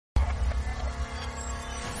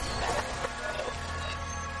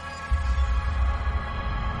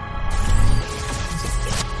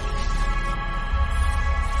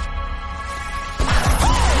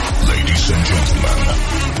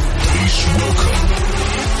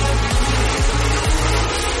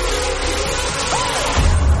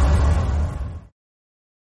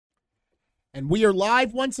And we are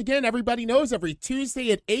live once again. Everybody knows every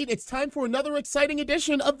Tuesday at 8, it's time for another exciting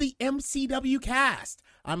edition of the MCW Cast.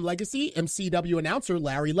 I'm Legacy MCW announcer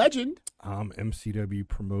Larry Legend. I'm MCW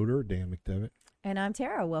promoter Dan McDevitt. And I'm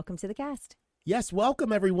Tara. Welcome to the cast. Yes,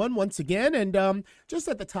 welcome everyone once again. And just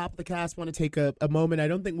at the top of the cast, want to take a moment. I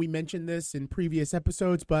don't think we mentioned this in previous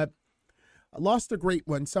episodes, but I lost a great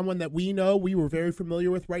one. Someone that we know, we were very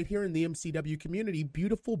familiar with right here in the MCW community.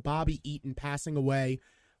 Beautiful Bobby Eaton passing away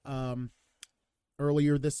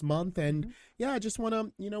earlier this month. And yeah, I just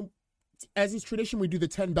want to, as is tradition, we do the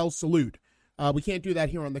 10 bell salute. We can't do that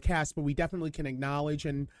here on the cast, but we definitely can acknowledge.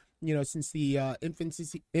 And, since the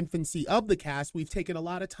infancy of the cast, we've taken a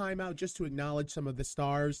lot of time out just to acknowledge some of the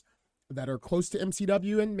stars that are close to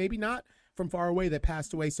MCW and maybe not from far away that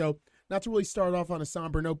passed away. So not to really start off on a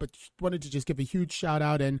somber note, but wanted to just give a huge shout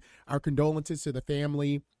out and our condolences to the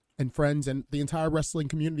family and friends and the entire wrestling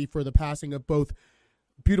community for the passing of both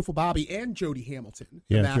Beautiful Bobby and Jody Hamilton,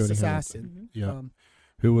 the Masked Assassin. Yeah.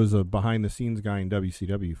 Who was a behind-the-scenes guy in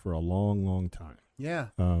WCW for a long, long time. Yeah.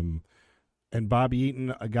 And Bobby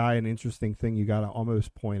Eaton, an interesting thing you got to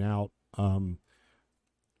almost point out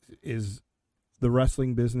is the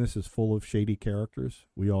wrestling business is full of shady characters.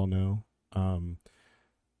 We all know.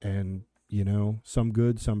 And, some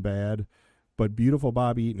good, some bad. But Beautiful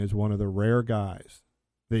Bobby Eaton is one of the rare guys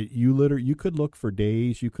that you could look for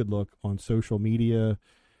days. You could look on social media.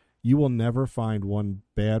 You will never find one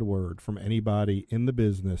bad word from anybody in the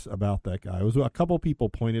business about that guy. It was a couple people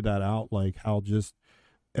pointed that out, like how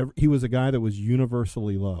he was a guy that was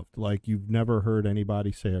universally loved. Like you've never heard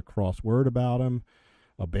anybody say a cross word about him,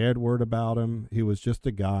 a bad word about him. He was just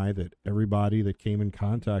a guy that everybody that came in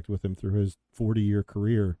contact with him through his 40-year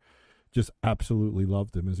career just absolutely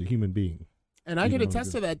loved him as a human being. And I can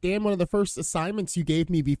attest to that, Dan. One of the first assignments you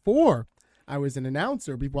gave me before I was an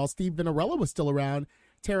announcer, while Steve Vinarella was still around,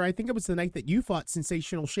 Tara, I think it was the night that you fought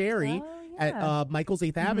Sensational Sherry at Michael's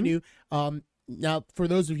 8th Avenue. Now, for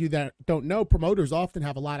those of you that don't know, promoters often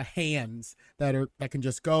have a lot of hands that can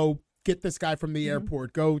just go get this guy from the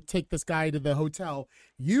airport, go take this guy to the hotel.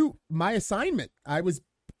 My assignment, I was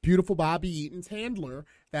Beautiful Bobby Eaton's handler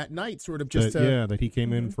that night, sort of just that he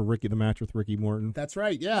came in for the match with Ricky Morton. That's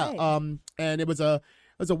right, yeah. Right. And it was a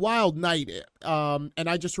wild night. And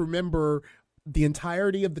I just remember the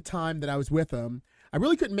entirety of the time that I was with him. I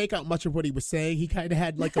really couldn't make out much of what he was saying. He kind of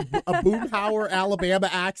had like a Boomhauer Alabama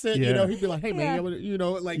accent. Yeah. He'd be like, "Hey man," and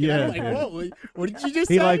I'm like, "Whoa, what did you just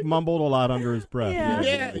say?" He like mumbled a lot under his breath.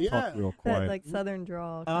 Yeah. Talked real quiet. That like Southern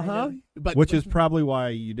drawl. Which is probably why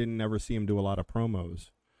you didn't ever see him do a lot of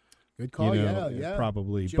promos. Good call. Yeah.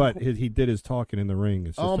 Probably, but he did his talking in the ring.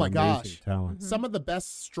 It's just amazing talent. Some of the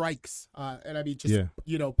best strikes, and I mean, just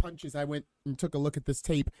punches. I went and took a look at this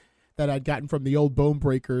tape that I'd gotten from the old Bone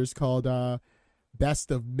Breakers called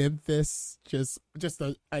Best of Memphis, just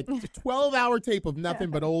a 12-hour tape of nothing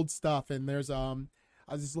but old stuff. And there's I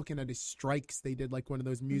was just looking at his strikes. They did like one of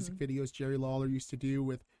those music videos Jerry Lawler used to do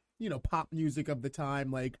with pop music of the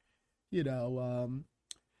time, like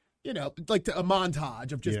like a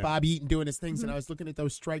montage of just Bobby Eaton doing his things. And I was looking at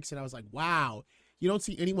those strikes and I was like, wow, you don't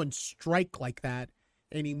see anyone strike like that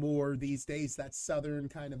anymore these days. That Southern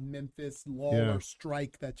kind of Memphis Lawler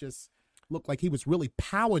strike that just looked like he was really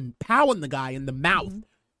powing the guy in the mouth.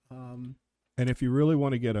 And if you really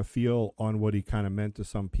want to get a feel on what he kind of meant to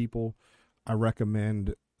some people, I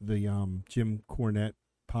recommend the Jim Cornette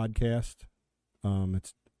podcast.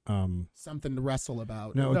 It's Something to wrestle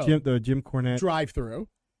about. No, the Jim Cornette Drive-Through.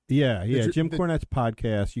 Yeah. Jim Cornette's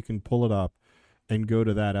podcast. You can pull it up and go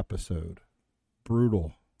to that episode.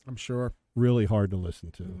 Brutal. I'm sure. Really hard to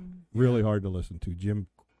listen to. Really hard to listen to. Jim,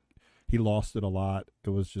 he lost it a lot. It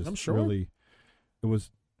was just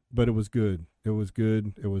but it was good. It was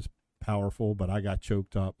good. It was powerful, but I got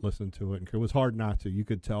choked up listening to it. And it was hard not to. You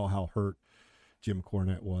could tell how hurt Jim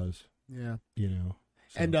Cornette was. Yeah. So.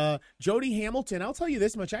 And Jody Hamilton, I'll tell you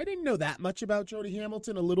this much. I didn't know that much about Jody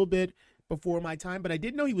Hamilton, a little bit before my time, but I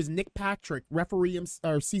did know he was Nick Patrick, referee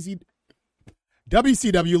or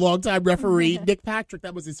WCW longtime referee. Nick Patrick,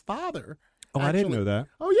 that was his father. Oh, actually. I didn't know that.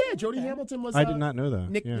 Oh, yeah, Jody Hamilton was... I did not know that.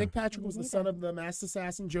 Nick Patrick was the son of the Masked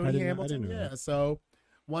Assassin, Jody Hamilton. I didn't know that. So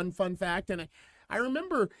one fun fact. And I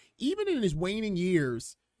remember, even in his waning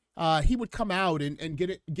years, he would come out and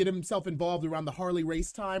get himself involved around the Harley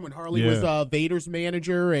race time when Harley was Vader's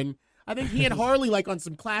manager. And I think he and Harley, like on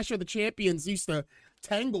some Clash of the Champions, used to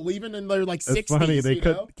tangle even in their like 60s. It's funny they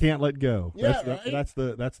can't let go. Yeah, that's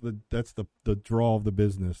the draw of the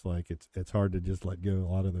business. Like it's hard to just let go. A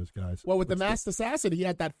lot of those guys. Well, with the Masked Assassin, he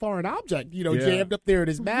had that foreign object, jammed up there in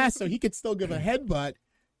his mask, so he could still give a headbutt,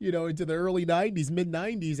 into the early 90s, mid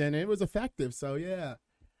 90s, and it was effective. So yeah.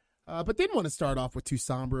 but didn't want to start off with too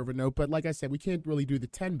somber of a note. But like I said, we can't really do the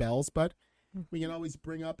 10 bells, but we can always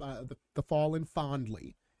bring up the fallen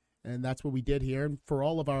fondly. And that's what we did here. And for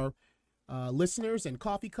all of our listeners and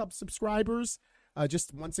Coffee Cup subscribers,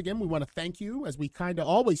 just once again, we want to thank you, as we kind of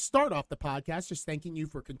always start off the podcast, just thanking you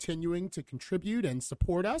for continuing to contribute and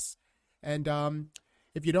support us. And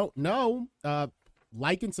if you don't know,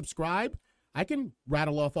 like and subscribe. I can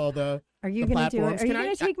rattle off all the Are you the going to do it? platforms. Are you Can I-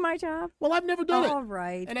 going to take my job? Well, I've never done it. All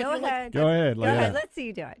right. And I Go feel like- ahead. Go ahead. Go Leah. ahead. Let's see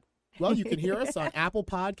you do it. Well, you can hear us on Apple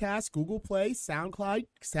Podcasts, Google Play, SoundCloud,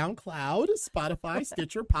 Spotify,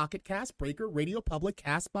 Stitcher, Pocket Cast, Breaker, Radio Public,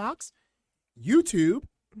 Castbox, YouTube,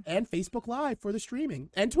 and Facebook Live for the streaming.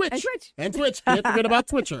 And Twitch. And Twitch. Can't forget about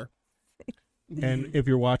Twitcher. And if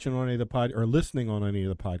you're watching on any of the or listening on any of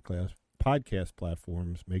the podcast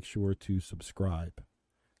platforms, make sure to subscribe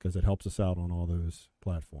because it helps us out on all those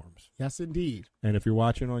platforms. Yes, indeed. And if you're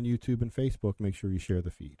watching on YouTube and Facebook, make sure you share the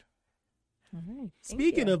feed. All right.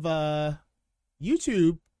 Speaking of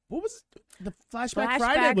YouTube, what was the Flashback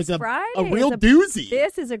Friday? Flashback Was a Friday real is doozy.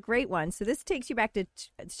 This is a great one. So this takes you back to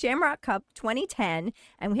Shamrock Cup 2010,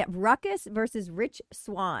 and we have Ruckus versus Rich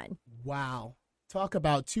Swann. Wow. Talk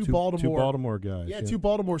about two Two Baltimore guys. Yeah, two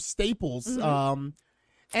Baltimore staples. Mm-hmm.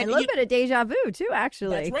 And a you- little bit of deja vu, too,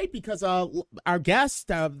 actually. That's right, because our guest,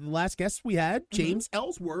 the last guest we had, Mm-hmm. James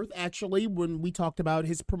Ellsworth, actually, when we talked about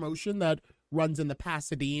his promotion that runs in the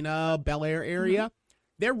Pasadena, Bel Air area,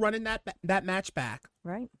 they're running that match back.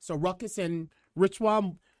 Right. So Ruckus and Rich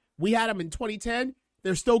Swann, we had them in 2010.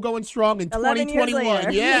 They're still going strong in 11 years 2021.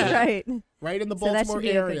 later. Yeah. Right. In the So that Baltimore should be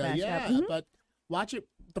a good area. matchup. Yeah. Mhm. But watch it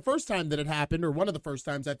the first time that it happened, or one of the first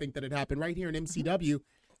times I think that it happened, right here in MCW.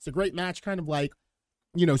 It's a great match, kind of like,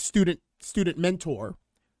 student mentor,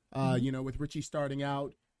 with Richie starting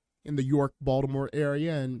out in the York, Baltimore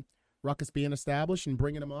area and Ruckus being established and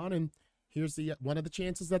bringing him on. And here's one of the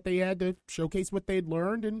chances that they had to showcase what they'd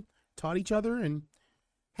learned and taught each other, and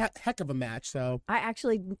heck of a match. So I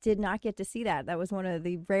actually did not get to see that. That was one of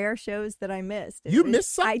the rare shows that I missed. You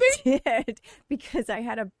missed something? I did, because I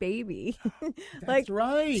had a baby that's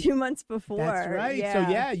right. 2 months before. That's right. Yeah.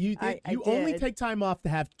 So yeah, you I only did. take time off to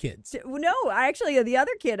have kids. No, actually, the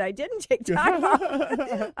other kid, I didn't take time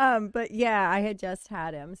off. But yeah, I had just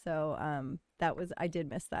had him, so I did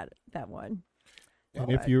miss that one. And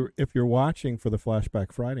if you're watching for the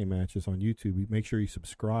Flashback Friday matches on YouTube, make sure you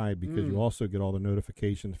subscribe because you also get all the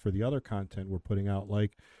notifications for the other content we're putting out,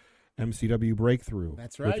 like MCW Breakthrough.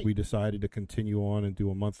 That's right. Which we decided to continue on and do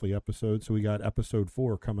a monthly episode. So we got episode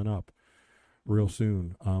 4 coming up real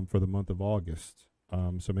soon for the month of August.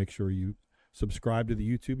 So make sure you subscribe to the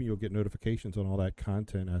YouTube and you'll get notifications on all that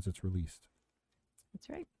content as it's released. That's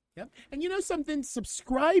right. Yep. And you know something?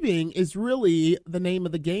 Subscribing is really the name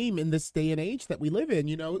of the game in this day and age that we live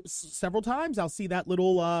in. Several times I'll see that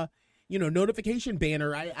little, notification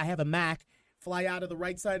banner. I have a Mac fly out of the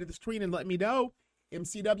right side of the screen and let me know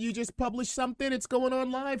MCW just published something. It's going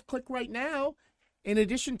on live. Click right now. In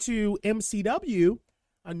addition to MCW,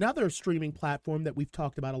 another streaming platform that we've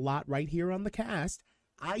talked about a lot right here on the cast,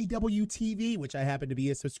 IWTV, which I happen to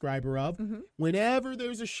be a subscriber of. Whenever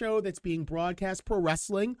there's a show that's being broadcast, pro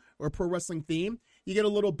wrestling or pro wrestling theme, you get a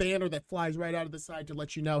little banner that flies right out of the side to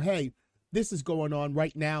let you know, hey, this is going on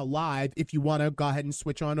right now live if you want to go ahead and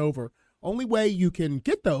switch on over. Only way you can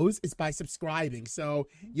get those is by subscribing. So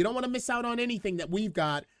you don't want to miss out on anything that we've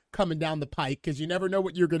got coming down the pike, because you never know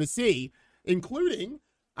what you're going to see, including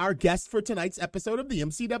our guest for tonight's episode of the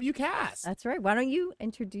MCW Cast. That's right. Why don't you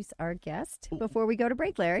introduce our guest before we go to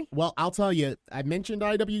break, Larry? Well, I'll tell you, I mentioned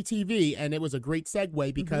IWTV, and it was a great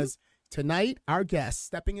segue because tonight our guest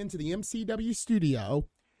stepping into the MCW studio,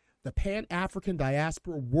 the Pan-African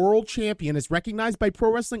Diaspora World Champion, is recognized by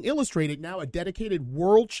Pro Wrestling Illustrated, now a dedicated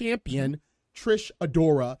world champion, Trish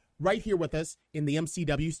Adora, right here with us in the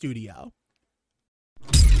MCW studio.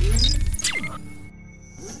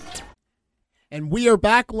 And we are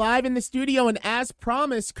back live in the studio, and as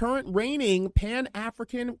promised, current reigning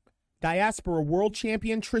Pan-African Diaspora World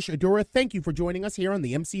Champion Trish Adora, thank you for joining us here on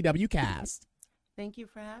the MCW Cast. Thank you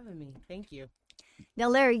for having me. Thank you. Now,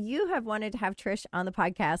 Larry, you have wanted to have Trish on the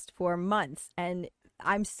podcast for months, and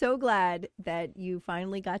I'm so glad that you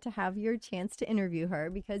finally got to have your chance to interview her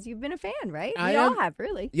because you've been a fan, right? We all have,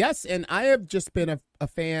 really. Yes, and I have just been a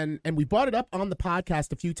fan, and we brought it up on the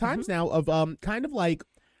podcast a few times now of kind of like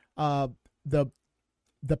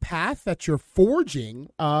the path that you're forging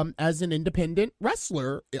as an independent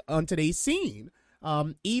wrestler on today's scene.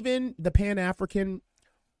 Even the Pan-African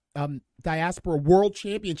Diaspora World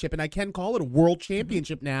Championship, and I can call it a World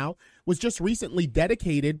Championship now, was just recently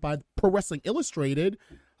dedicated by Pro Wrestling Illustrated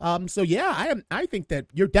So yeah, I think that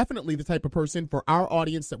you're definitely the type of person for our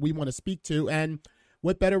audience that we want to speak to, and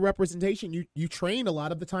what better representation? You train a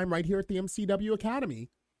lot of the time right here at the MCW Academy.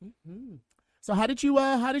 Mm-hmm. So how did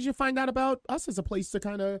you find out about us as a place to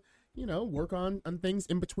kind of work on things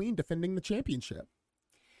in between defending the championship?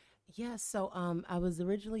 Yeah, so I was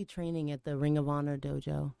originally training at the Ring of Honor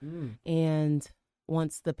dojo, and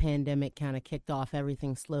once the pandemic kind of kicked off,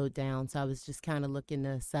 everything slowed down. So I was just kind of looking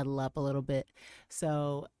to settle up a little bit.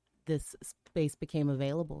 So this space became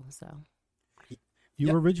available. So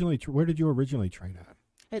You originally, where did you originally train at?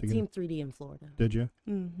 at Team 3D in Florida. Did you?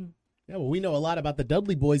 Mm-hmm. Yeah, well, we know a lot about the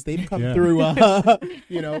Dudley boys. They've come Yeah. through,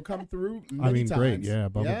 come through many I mean, times. great. Yeah,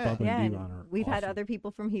 Bubba, Yeah. Bubba Yeah, and and Devon are we've had awesome. other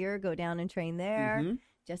people from here go down and train there. Mhm.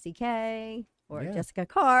 Jessie K or Yeah. Jessica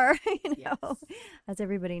Carr, Yes. as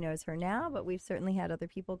everybody knows her now, but we've certainly had other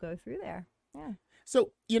people go through there. Yeah.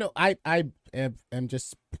 So, I am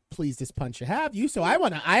just pleased as punch to have you. So I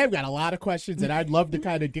have got a lot of questions, and I'd love to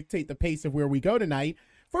kind of dictate the pace of where we go tonight.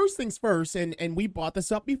 First things first, and we brought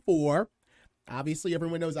this up before. Obviously,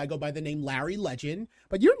 everyone knows I go by the name Larry Legend,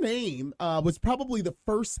 but your name was probably the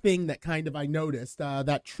first thing that kind of I noticed,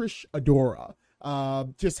 that Trish Adora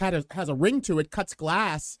just has a ring to it, cuts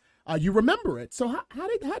glass. You remember it. So how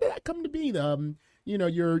did that come to be?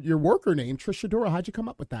 Your worker name, Trish Adora. How'd you come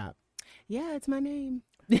up with that? Yeah, it's my name.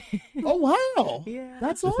 Oh wow, Yeah.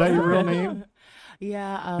 that's Is awesome. that your real name?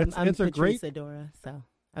 Yeah, It's I'm a Patrice great- Adora, so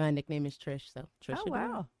my nickname is Trish. So Trish Oh, Adora.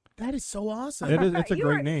 wow. That is so awesome. It is. It's a You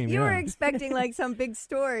great were- name. You yeah. were expecting like some big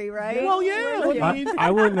story, right? Well, yeah, Weren't you? I mean-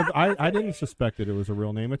 I wouldn't have. I didn't suspect that it was a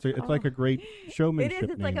real name. It's like a great It showmanship is.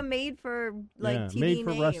 It's name. like a made for like Yeah, TV made for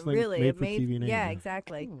name, wrestling, really. made It for TV name, Yeah, yeah.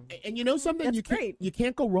 exactly. And you know something, That's great. you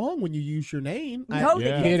can't go wrong when you use your name. No,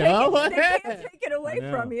 Yeah. they, You can't know? take it, they can't take it away I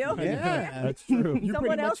know. from you. I know. Yeah. That's true. You Someone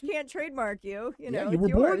pretty else much- can't trademark you. You know, you were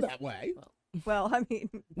it's born yours. that way. Well, I mean,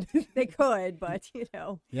 they could, but I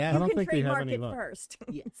Yeah. don't you can think they have trademark any it luck. first.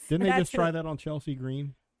 Yes. Didn't they That's just try it. that on Chelsea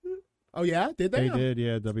Green? Oh yeah, did they? They did.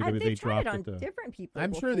 Yeah, WWE. They tried dropped it on it. Though. different people.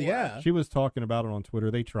 I'm sure. before. Yeah. She was talking about it on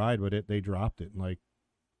Twitter. They tried, but they dropped it like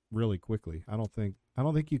really quickly. I don't think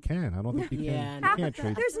you can. I don't think you can. Yeah, You no. can't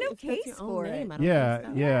trade. There's no If that's case your own for name, it. I don't Yeah,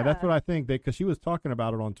 think so. yeah, that's Yeah. what I think. Because she was talking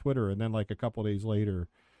about it on Twitter, and then like a couple days later,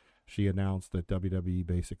 she announced that WWE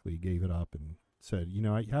basically gave it up and said,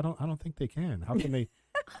 I don't think they can. How can they?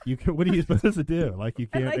 You can. What are you supposed to do? Like you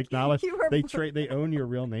can't Like, acknowledge you were- they own your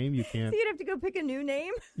real name. You So can't. you'd have to go pick a new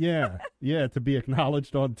name. Yeah, to be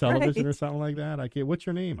acknowledged on television or Right. something like that. I can't. What's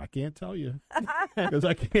your name? I can't tell you because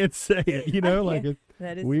I can't say it. Like it's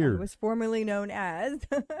That is weird. was formerly known as.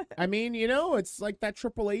 I mean, it's like that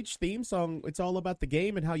Triple H theme song. It's all about the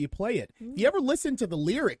game and how you play it. If you ever listen to the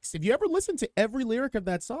lyrics, if you ever listen to every lyric of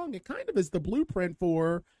that song, it kind of is the blueprint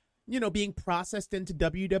for, being processed into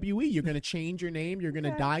WWE. You're going to change your name. You're going to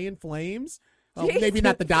Okay. die in flames. Oh, Jesus. maybe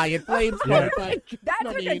not the die in flames Yeah. part, but That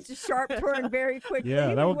I took mean- a sharp turn very quickly.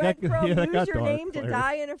 Yeah, that We was- went that- from yeah, that lose got your dark, name to Larry.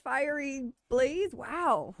 die in a fiery blaze.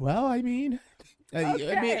 Wow. well, I mean, I mean,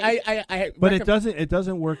 Okay. I But recommend- it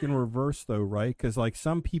doesn't work in reverse though, right? Because like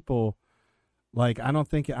some people, like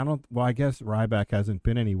well, I guess Ryback hasn't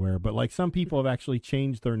been anywhere, but like some people have actually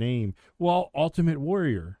changed their name. Well, Ultimate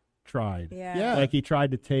Warrior tried. Yeah. Yeah. Like he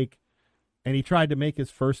tried to make his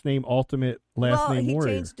first name Ultimate, last well, name he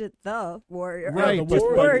Warrior. changed it the Warrior. Right, Oh, the just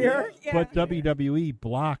Warrior. Warrior. Yeah. But WWE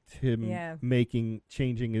blocked him Yeah.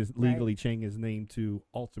 changing his name to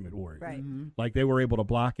Ultimate Warrior. Right. Mhm. Like they were able to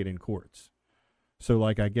block it in courts. So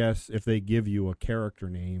like I guess if they give you a character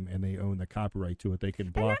name and they own the copyright to it, they can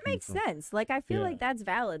And block that makes you from, sense. Like I feel Yeah. like that's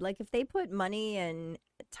valid. Like if they put money and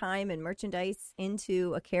time and merchandise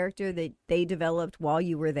into a character that they developed while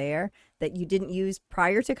you were there that you didn't use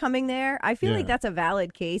prior to coming there, I feel like Yeah. that's a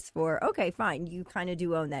valid case for okay, fine, you kind of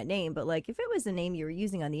do own that name, but like if it was a name you were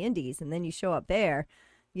using on the indies and then you show up there,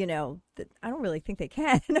 I don't really think they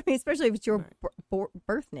can. I mean, especially if it's your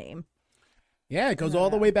birth name. Yeah, it goes all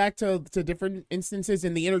the way back to different instances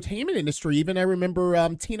in the entertainment industry. Even I remember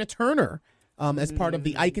Tina Turner as part of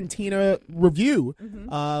the Ike and Tina review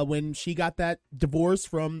when she got that divorce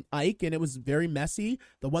from Ike, and it was very messy.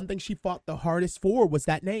 The one thing she fought the hardest for was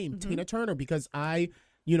that name, Tina Turner, because I,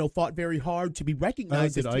 fought very hard to be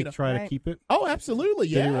recognized did as Ike Tina. try to Right. keep it? Oh, absolutely.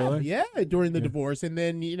 Did he Yeah. really? Yeah, during the Yeah. divorce. And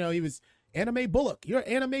then, he was Anime Bullock. You're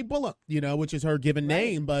Anime Bullock, which is her given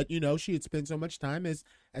name. But, she had spent so much time as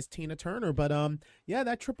Tina Turner. But, yeah,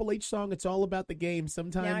 that Triple H song, it's all about the game. Now I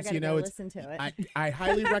Sometimes, gotta go it's. listen to it. I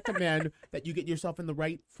highly recommend that you get yourself in the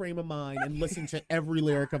right frame of mind and listen to every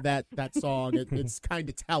lyric of that song. It's kind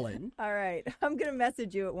of telling. All right. I'm going to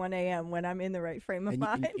message you at 1 a.m. when I'm in the right frame of And,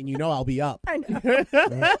 mind. I'll be up. I know. We're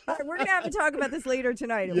going to have to talk about this later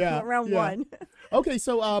tonight Yeah, around yeah. 1. Okay,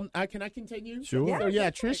 so can I continue? Sure. So yeah,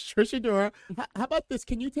 Trish Adora. How about this?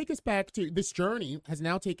 Can you take us back to this journey? Has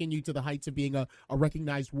now taken you to the heights of being a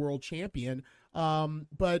recognized world champion.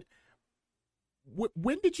 But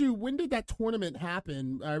when did that tournament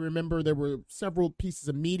happen? I remember there were several pieces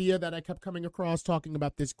of media that I kept coming across talking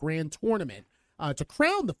about this grand tournament to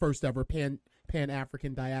crown the first ever Pan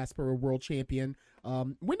African Diaspora World Champion.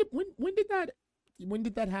 When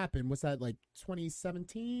did that happen? Was that like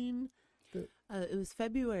 2017? It was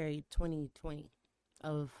February 2020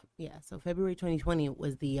 so February 2020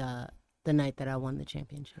 was the night that I won the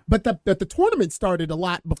championship. But the tournament started a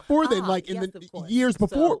lot before then, like in yes, the of course. years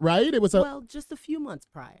before, So, right? It was just a few months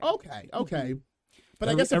prior. Okay. Mm-hmm. But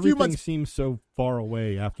I guess a few everything months. seems so far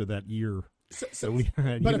away after that year. that we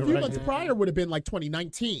had. But you a know, few right? months prior would have been like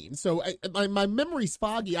 2019. So my memory's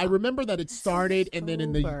foggy. I remember that it started, and then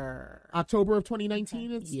in the October of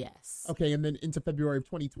 2019, it's Yes. okay, and then into February of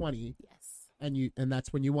 2020, Yes. and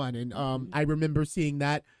that's when you won. And I remember seeing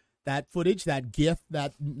that footage, that GIF,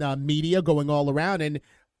 that media going all around, and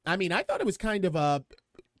I mean, I thought it was kind of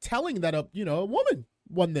telling that a woman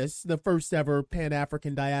won the first ever Pan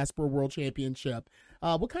African Diaspora World Championship.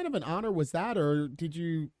 What kind of an honor was that, or did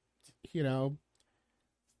you?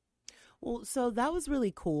 Well, so that was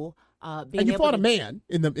really cool. And you fought a man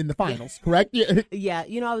in the finals, correct? Yeah. Yeah,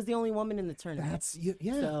 I was the only woman in the tournament. That's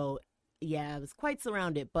So, yeah, I was quite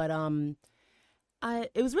surrounded, but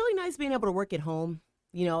it was really nice being able to work at home,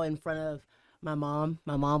 in front of my mom.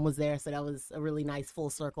 My mom was there, so that was a really nice full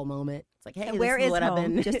circle moment. It's like, hey, And where this is what home? I've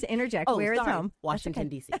been. Just to interject, where is home? Washington,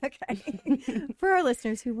 That's D.C. Okay. For our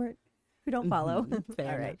listeners who don't follow. Fair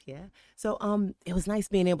All enough, right. yeah. So it was nice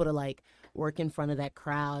being able to like work in front of that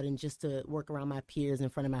crowd and just to work around my peers in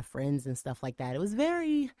front of my friends and stuff like that. It was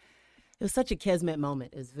such a kismet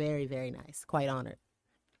moment. It was very, very nice. Quite honored.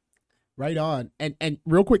 Right on. And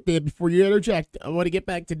real quick there, before you interject, I want to get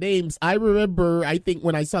back to names. I remember, I think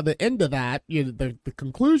when I saw the end of that, the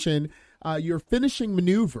conclusion, your finishing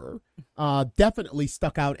maneuver definitely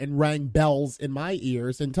stuck out and rang bells in my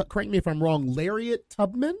ears. And correct me if I'm wrong, Lariat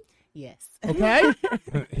Tubman? Yes. Okay?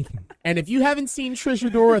 And if you haven't seen Trish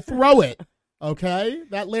Adora throw it, okay,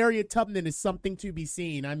 that Lariat Tubman is something to be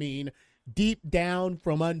seen. I mean, deep down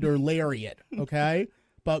from under Lariat, okay?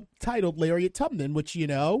 But titled Lariat Tubman, which,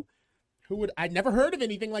 I'd never heard of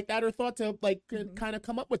anything like that or thought to kind of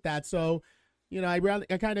come up with that. So, I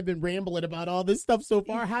kind of been rambling about all this stuff so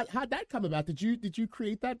far. How'd that come about? Did you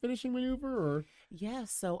create that finishing maneuver or? Yeah,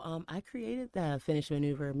 so I created the finish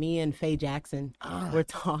maneuver. Me and Faye Jackson were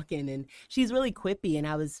talking, and she's really quippy, and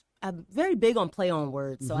I'm very big on play on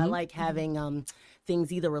words. So I like having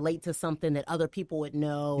things either relate to something that other people would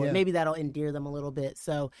know, or maybe that'll endear them a little bit.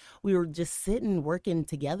 So we were just sitting working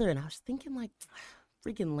together, and I was thinking like,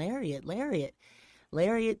 freaking Lariat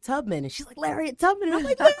Tubman, and she's like, Lariat Tubman, and I'm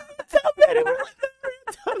like, Lariat Tubman, and we're like, Lariat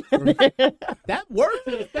Tubman. That worked,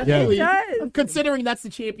 especially considering that's the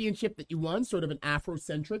championship that you won, sort of an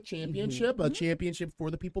Afrocentric championship, a championship for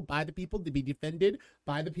the people, by the people, to be defended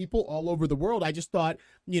by the people all over the world. I just thought,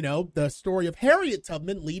 the story of Harriet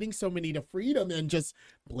Tubman leading so many to freedom and just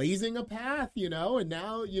blazing a path, and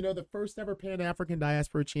now, the first ever Pan-African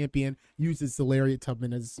Diaspora champion uses the Lariat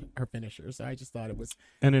Tubman as her finisher. So I just thought it was.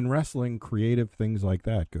 And in wrestling, creative things like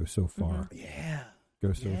that go so far. Yeah.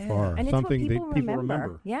 Go so far. And Something it's what people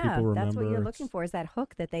remember. Yeah, people remember. that's what you're looking for, is that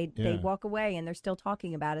hook that they Yeah. walk away and they're still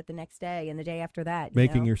talking about it the next day and the day after that.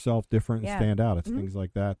 Making yourself different and Yeah. stand out. It's things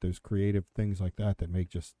like that, those creative things like that make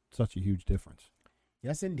just such a huge difference.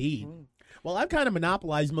 Yes, indeed. Well, I've kind of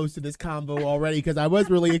monopolized most of this convo already because I was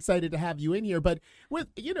really excited to have you in here. But with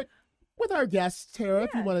our guests, Tara,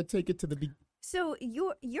 if you want to take it to the So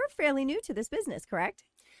you're fairly new to this business, correct?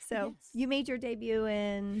 So Yes. you made your debut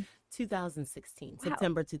in 2016, Wow.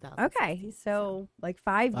 September 2016. okay, so like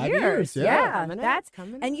 5 5 years. years, yeah. Coming up, that's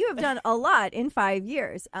coming and up. you have done a lot in 5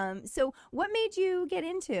 years. So what made you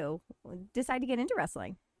decide to get into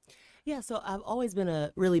wrestling? Yeah, so I've always been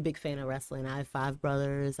a really big fan of wrestling. I have 5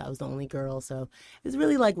 brothers. I was the only girl, so it was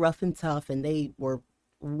really like rough and tough, and they were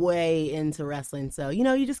way into wrestling. So,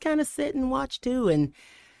 you just kind of sit and watch too, and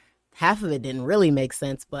half of it didn't really make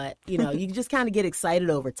sense, but, you just kind of get excited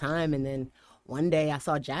over time. And then one day I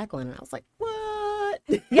saw Jacqueline, and I was like, what?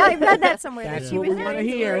 Yeah, I read that somewhere. That's that she what was we very wanna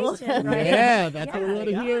hear. inspiration, right? Yeah, that's what we Yeah. want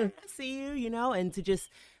to Like, hear. I see you, and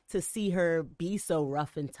to see her be so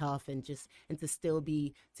rough and tough, and to still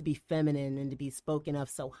be feminine and to be spoken of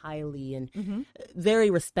so highly and very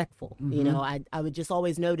respectful. I would just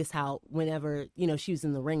always notice how whenever she was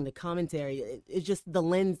in the ring, the commentary, it's just the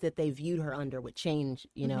lens that they viewed her under would change.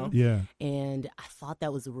 Yeah. And I thought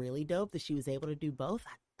that was really dope that she was able to do both.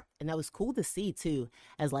 and that was cool to see too,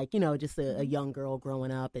 as like, just a young girl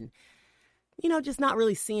growing up, and just not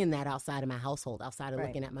really seeing that outside of my household, outside of Right.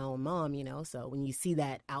 looking at my own mom, So when you see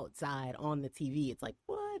that outside on the TV, it's like,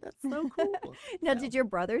 what? That's so cool. Now, did your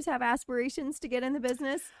brothers have aspirations to get in the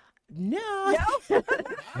business? No.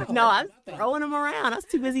 No, I was throwing them around. I was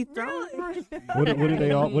too busy throwing them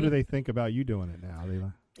around. What do they think about you doing it now?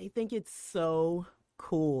 They think it's so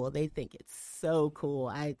cool. They think it's so cool.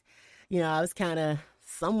 I was kind of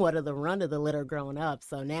somewhat of the run of the litter growing up.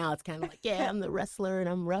 So now it's kind of like, yeah, I'm the wrestler and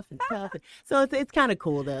I'm rough and tough. So it's kind of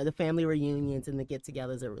cool. The family reunions and the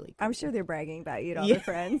get-togethers are really cool. I'm sure they're bragging about you to all Yeah. their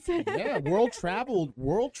friends. Yeah, world traveled,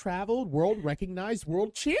 world recognized,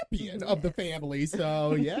 world champion of the family.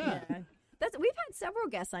 So yeah. We've had several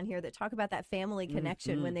guests on here that talk about that family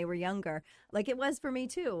connection when they were younger. Like it was for me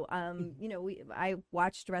too. I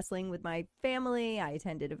watched wrestling with my family. I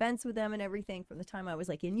attended events with them and everything from the time I was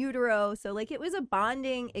like in utero. So like it was a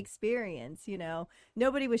bonding experience.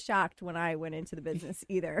 Nobody was shocked when I went into the business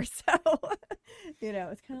either. So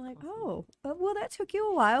it's kind of like, well, that took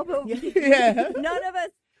you a while, but Yeah. none of us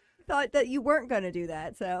thought that you weren't going to do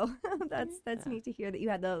that. So that's neat to hear that you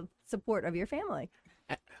had the support of your family.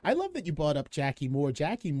 I love that you brought up Jackie Moore.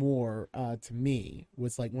 Jackie Moore, to me,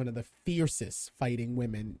 was like one of the fiercest fighting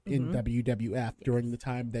women in WWF during the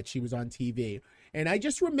time that she was on TV. And I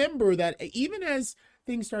just remember that even as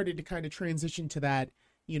things started to kind of transition to that,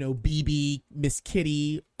 BB, Miss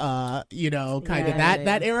Kitty, kind of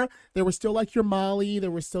that era, there was still like your Molly, there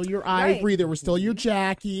was still your Ivory, there was still your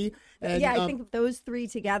Jackie. And, I think those three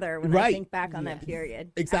together when I think back on that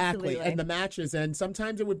period. Exactly. Absolutely. And the matches. And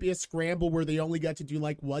sometimes it would be a scramble where they only got to do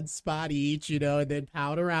like one spot each, and then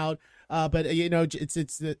powder out. But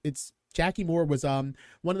it's Jackie Moore was one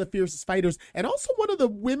of the fiercest fighters and also one of the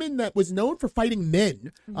women that was known for fighting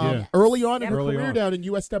men early on in her career down in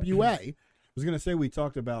USWA. I was gonna say you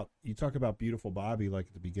talked about Beautiful Bobby like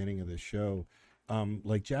at the beginning of this show.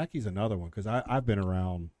 Like Jackie's another one because I've been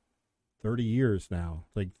around 30 years now,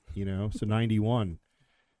 so 91.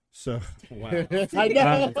 So wow. I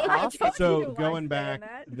know. So going back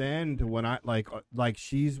then to when I like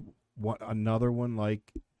she's another one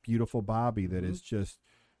like Beautiful Bobby that is just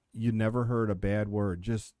you never heard a bad word,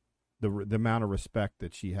 just the amount of respect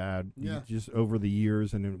that she had just over the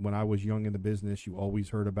years. And then when I was young in the business, you always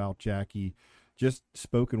heard about Jackie just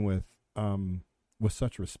spoken with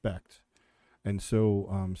such respect and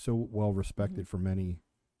so well respected for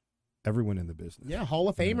everyone in the business. Yeah, Hall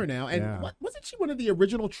of Famer now. And wasn't she one of the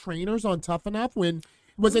original trainers on Tough Enough when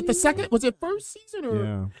was it first season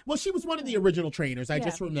or well, she was one of the original trainers, I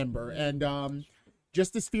just remember. And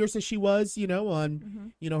just as fierce as she was,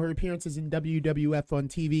 on her appearances in WWF on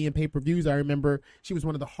TV and pay-per-views, I remember she was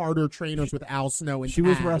one of the harder trainers with Al Snow and she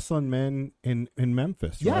was wrestling men in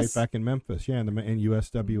Memphis, right? Yes. Back in Memphis, in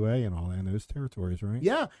USWA and all that, in those territories, right?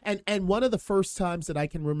 Yeah, and one of the first times that I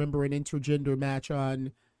can remember an intergender match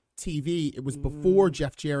on TV, it was before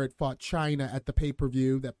Jeff Jarrett fought China at the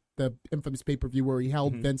pay-per-view, the infamous pay-per-view where he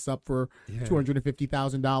held Vince up for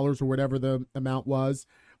 $250,000 or whatever the amount was.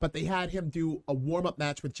 But they had him do a warm-up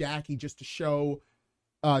match with Jackie just to show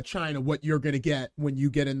China what you're going to get when you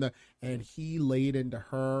get in and he laid into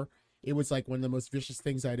her. It was like one of the most vicious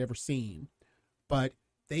things I'd ever seen. But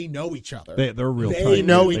they know each other. They're real tight. They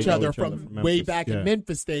know each other from Memphis, way back in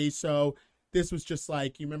Memphis days. So this was just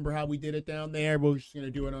like, you remember how we did it down there? We're just going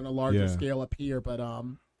to do it on a larger scale up here. But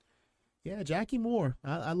Jackie Moore.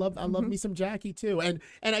 I love me some Jackie too. And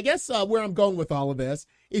I guess where I'm going with all of this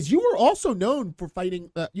is you were also known for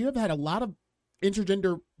fighting. You have had a lot of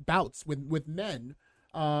intergender bouts with men.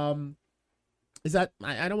 Is that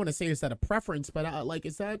I don't want to say is that a preference, but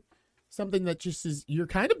is that something that just is you're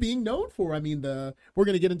kind of being known for? I mean, we're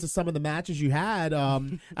going to get into some of the matches you had. I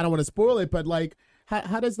don't want to spoil it, but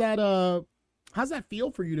how does that how's that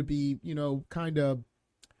feel for you to be kind of?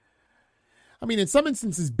 I mean, in some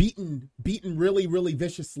instances, beaten really, really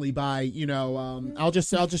viciously by, I'll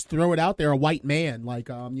just throw it out there, a white man.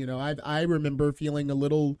 I remember feeling a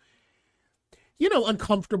little,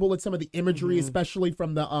 uncomfortable at some of the imagery, especially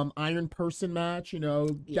from the Iron Person match.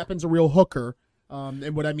 Deppin's a real hooker,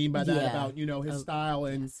 and what I mean by that about his style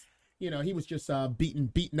and he was just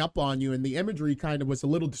beating up on you, and the imagery kind of was a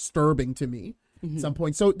little disturbing to me. At some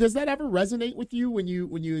point. So does that ever resonate with you when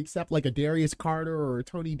you accept like a Darius Carter or a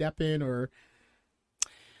Tony Deppin or?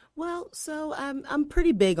 Well, so I'm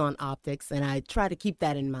pretty big on optics, and I try to keep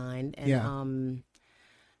that in mind. And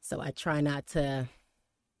so I try not to.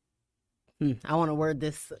 I want to word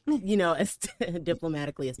this, as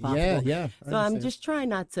diplomatically as possible. Yeah. So I'm just trying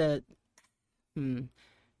not to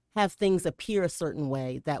have things appear a certain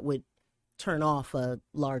way that would turn off a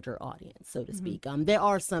larger audience, so to speak. There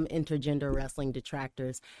are some intergender wrestling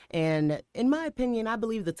detractors, and in my opinion, I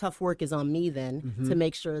believe the tough work is on me then to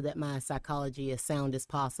make sure that my psychology is sound as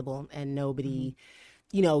possible, and nobody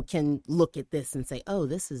can look at this and say, oh,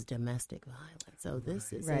 this is domestic violence. So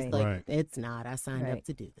this is Right. it's like, Right. it's not. I signed Right. up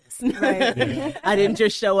to do this. Right. I didn't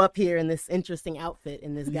just show up here in this interesting outfit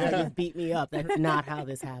and this guy just beat me up. That's not how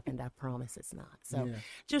this happened. I promise it's not. So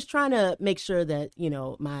just trying to make sure that,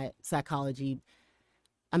 my psychology,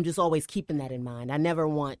 I'm just always keeping that in mind. I never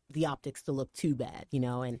want the optics to look too bad,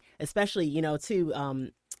 and especially, too,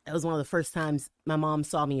 it was one of the first times my mom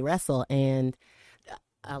saw me wrestle, and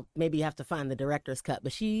I'll maybe have to find the director's cut,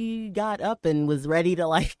 but she got up and was ready to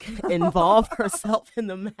involve herself in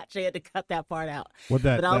the match. I had to cut that part out. What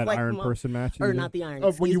that But I was like, Iron Mom- Person match? you Or did? not the Iron.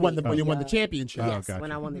 Oh, when you won the excuse me, championship. Oh, Yes, gotcha.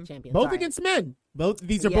 when I won the championship. Both Sorry. against men.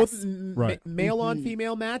 These are Yes. both Right. male on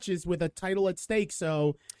female matches with a title at stake.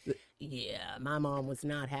 So Yeah, my mom was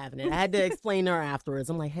not having it. I had to explain to her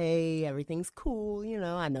afterwards. I'm like, hey, everything's cool.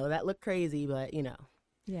 I know that looked crazy, but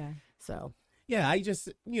Yeah. so. yeah, I just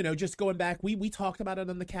just going back, we talked about it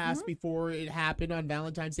on the cast before it happened on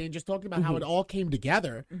Valentine's Day, and just talking about how it all came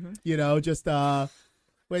together. Just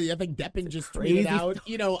well, I think Deppen just crazy tweeted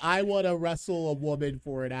out, I want to wrestle a woman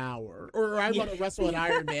for an hour, or I want to wrestle an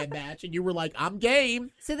Iron Man match, and you were like, I'm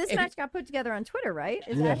game. So this And- match got put together on Twitter, right?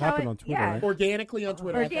 Is Yeah, that it how happened on Twitter, Yeah. right? Organically on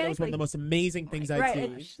Twitter. I thought it was one of Organically. the most amazing things I've Right.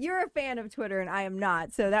 seen. And you're a fan of Twitter and I am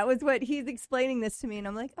not. So that was what he's explaining this to me. And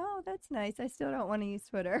I'm like, oh, that's nice. I still don't want to use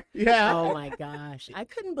Twitter. Yeah. Oh my gosh. I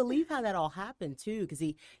couldn't believe how that all happened too, because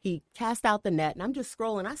he cast out the net and I'm just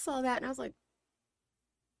scrolling. I saw that and I was like,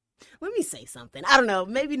 let me say something. I don't know.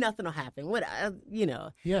 Maybe nothing will happen.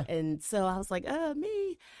 Yeah. And so I was like,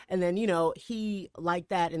 me. And then, he liked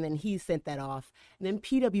that and then he sent that off. And then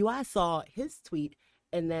PWI saw his tweet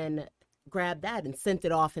and then grabbed that and sent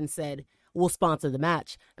it off and said, we'll sponsor the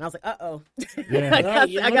match. And I was like, uh-oh. Yeah. I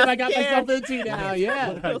got scared. myself into now. What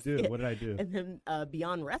Yeah. did I do? What did I do? And then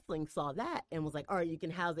Beyond Wrestling saw that and was like, all right, you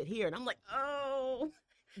can house it here. And I'm like, oh,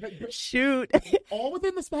 shoot. All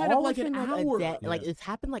within the span of All like an within, a hour. day. Like Yeah. it's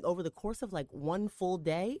happened like over the course of like one full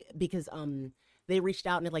day because they reached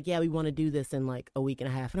out and they're like, yeah, we want to do this in like a week and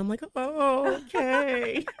a half. And I'm like, oh,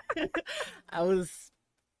 okay.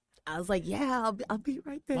 I was like, yeah, I'll be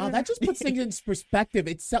right there. Wow, that just puts things in perspective.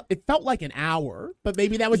 It felt like an hour, but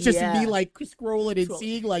maybe that was just Yeah. me like scrolling and Scroll.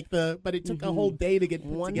 seeing but it took a whole day to get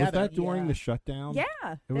put One- Was together. that during Yeah. the shutdown? Yeah,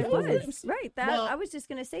 It was it during- was. Right. Well- I was just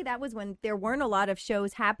going to say that was when there weren't a lot of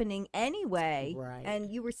shows happening anyway. Right.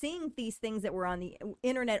 And you were seeing these things that were on the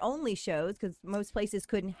internet only shows because most places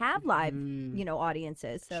couldn't have live,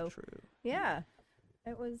 audiences. So, True. yeah,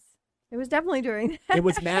 it was definitely during that. It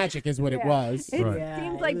was magic, is what it Yeah. was. It Right. Yeah,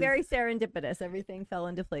 seems it like was- very serendipitous. Everything fell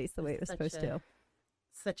into place the way it was Such supposed a- to.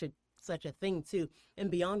 Such a thing too. And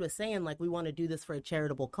Beyond was saying like we want to do this for a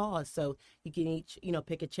charitable cause, so you can each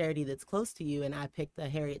pick a charity that's close to you. And I picked the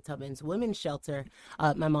Harriet Tubman's Women's Shelter.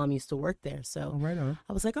 My mom used to work there, so Right on.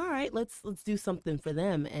 I was like, all right, let's do something for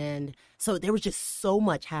them. And so there was just so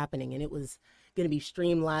much happening, and it was going to be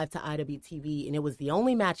streamed live to IWTV, and it was the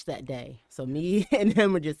only match that day. So me and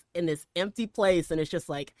him were just in this empty place, and it's just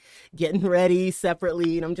like getting ready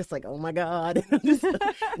separately, and I'm just like, oh my god,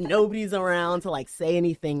 nobody's around to like say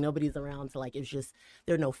anything. Nobody's around to like. It's just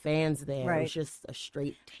there are no fans there. It Right. was just a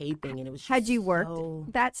straight taping, and it was. Had just you worked so-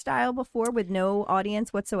 that style before with no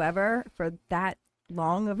audience whatsoever for that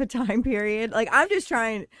long of a time period? Like, I'm just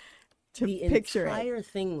trying to the picture it. entire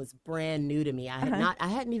thing was brand new to me. I had I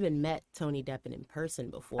hadn't even met Tony Deppen in person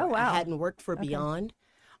before. Oh, wow. I hadn't worked for Okay. Beyond.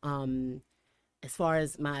 As far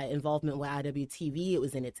as my involvement with IWTV, it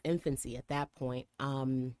was in its infancy at that point.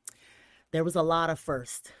 There was a lot of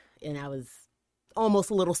first, and I was almost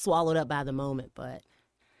a little swallowed up by the moment, but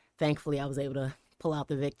thankfully I was able to pull out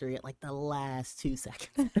the victory at like the last 2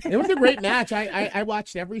 seconds. It was a great match. I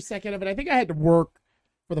watched every second of it. I think I had to work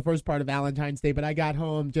for the first part of Valentine's Day, but I got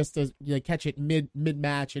home just to catch it mid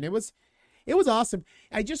match, and it was awesome.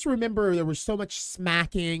 I just remember there was so much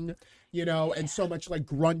smacking, and so much like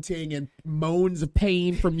grunting and moans of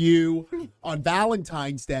pain from you on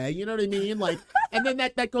Valentine's Day. You know what I mean? Like, and then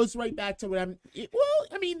that goes right back to what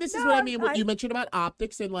this is No, what I mean. What I- you mentioned about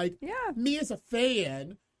optics and like Yeah. me as a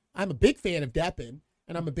fan, I'm a big fan of Deppen,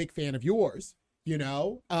 and I'm a big fan of yours.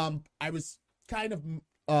 I was kind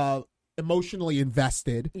of emotionally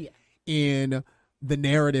invested Yeah. in the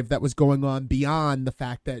narrative that was going on beyond the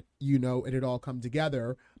fact that it had all come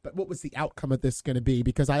together. But what was the outcome of this going to be?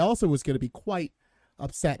 Because I also was going to be quite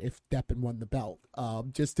upset if Deppen won the belt.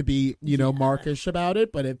 Just to be markish about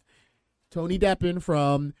it. But if Tony Deppen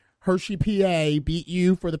from Hershey, PA, beat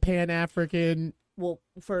you for the Pan African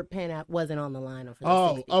for Pan Am wasn't on the line or for the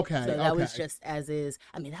Oh, safety. okay, So that was okay. just as is.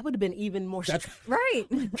 I mean, that would have been even more. Right.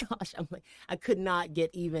 Gosh, I'm like, I could not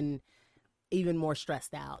get even more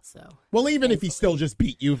stressed out. So Well, even if he still just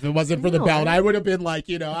beat you, if it wasn't for the No, belt, I- I would have been like,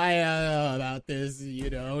 I don't know about this,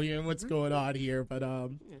 what's going on here. But yeah,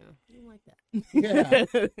 I didn't like that.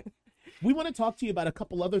 yeah, we want to talk to you about a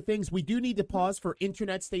couple other things. We do need to pause for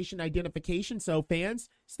internet station identification. So fans,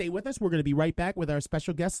 stay with us. We're going to be right back with our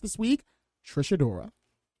special guest this week, Trisha Dora.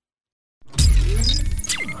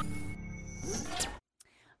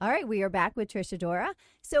 All right, we are back with Trisha Dora.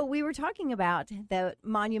 So we were talking about the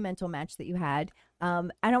monumental match that you had,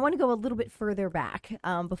 and I want to go a little bit further back.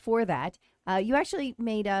 Before that, you actually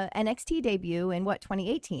made a NXT debut in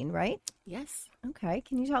 2018, right? Yes. Okay,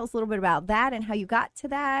 can you tell us a little bit about that and how you got to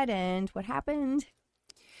that and what happened?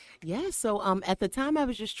 Yeah. So at the time, I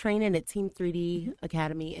was just training at Team 3D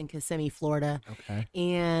Academy in Kissimmee, Florida. Okay.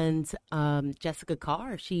 And Jessica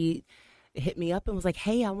Carr, she hit me up and was like,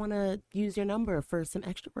 "Hey, I want to use your number for some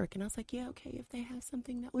extra work." And I was like, "Yeah, okay, if they have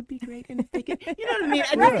something, that would be great." And if they could, you know what I mean?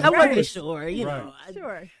 I wasn't sure, know.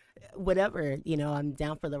 Sure. Whatever, I'm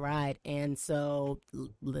down for the ride. And so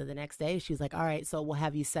the next day, she was like, "All right, so we'll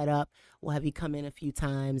have you set up. We'll have you come in a few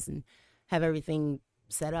times and have everything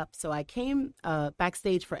set up." So I came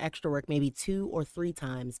backstage for extra work maybe 2 or 3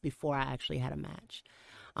 times before I actually had a match.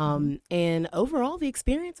 And overall, the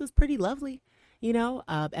experience was pretty lovely.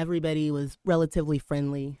 Everybody was relatively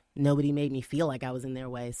friendly. Nobody made me feel like I was in their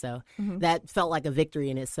way. So that felt like a victory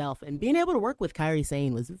in itself. And being able to work with Kairi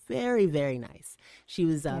Sane was very, very nice. She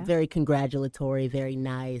was very congratulatory, very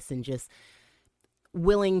nice, and just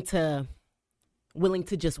willing to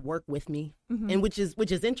just work with me. And which is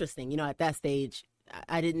interesting. At that stage,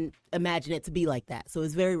 I didn't imagine it to be like that. So it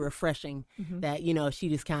was very refreshing that, she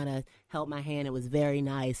just kind of held my hand. It was very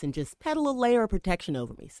nice and just had a little layer of protection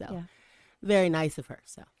over me. So very nice of her.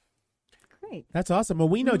 So Great. That's awesome. Well,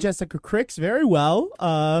 we know Jessica Cricks very well,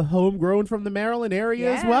 homegrown from the Maryland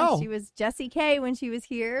area as well. She was Jessie K when she was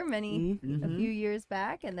here a few years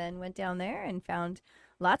back, and then went down there and found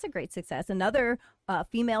lots of great success. Another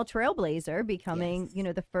female trailblazer, becoming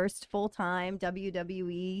the first full-time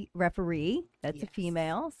WWE referee. That's a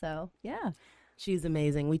female. So yeah. she's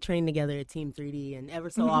amazing. We train together at Team 3D, and ever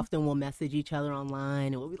so often we'll message each other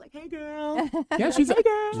online, and we'll be like, "Hey, girl." Yeah, she's "Hey,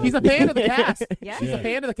 girl." she's a fan of the cast. Yeah. She's a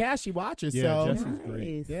fan of the cast. She watches. Yeah, so Jessie's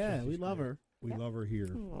great. Nice. yeah, Jessie's we love great. her. We love her here.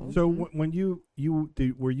 Aw. So when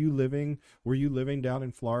were you living down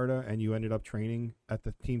in Florida and you ended up training at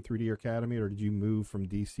the Team 3D Academy, or did you move from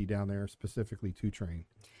DC down there specifically to train?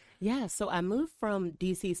 Yeah, so I moved from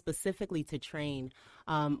DC specifically to train.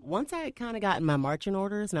 Once I had kind of gotten my marching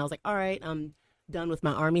orders and I was like, all right, I'm done with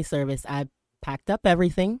my Army service, I packed up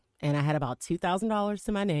everything and I had about $2,000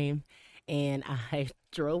 to my name. And I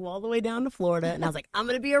drove all the way down to Florida and I was like, I'm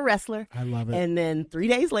going to be a wrestler. I love it. And then 3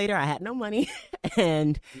 days later, I had no money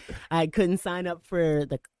and I couldn't sign up for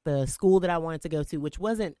the school that I wanted to go to, which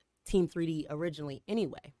wasn't Team 3D originally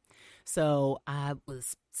anyway. So I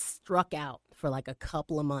was struck out for like a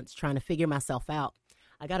couple of months trying to figure myself out.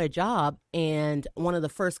 I got a job, and one of the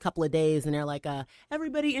first couple of days, and they're like,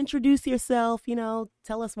 everybody introduce yourself,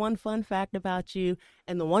 tell us one fun fact about you.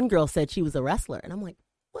 And the one girl said she was a wrestler. And I'm like,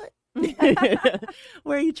 what?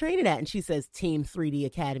 Where are you training at? And she says, Team 3D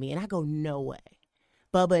Academy. And I go, no way.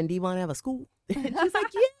 Bubba and D want to have a school? And she's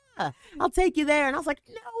like, yeah, I'll take you there. And I was like,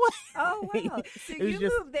 no way. Oh, wow. So It was you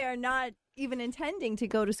just- moved there not even intending to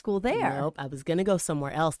go to school there. Nope, I was going to go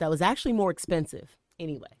somewhere else that was actually more expensive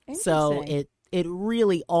anyway. So Interesting. it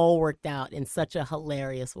really all worked out in such a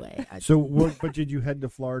hilarious way. But did you head to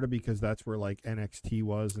Florida because that's where like NXT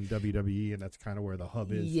was and WWE, and that's kind of where the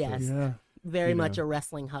hub is? Yes. Yeah. Very you much know. a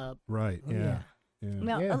wrestling hub. Right. Oh, Yeah. Yeah.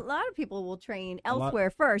 Now, Yeah. a lot of people will train A lot- elsewhere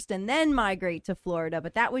first and then migrate to Florida,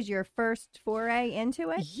 but that was your first foray into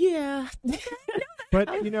it? Yeah. But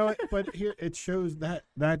but here it shows that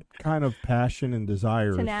kind of passion and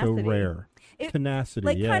desire Tenacity. is so rare. It, Tenacity,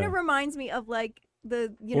 Like, yeah. kind of reminds me of like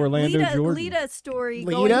the Orlando Jordan. Lita's story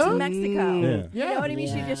Lita? going to Mexico. Yeah. You know what I mean?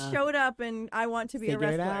 She Yeah. just showed up and I want to be Figure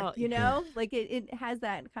a it wrestler. out. You know, like it has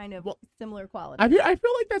that kind of similar quality. I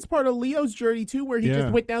feel like that's part of Leo's journey too, where he Yeah.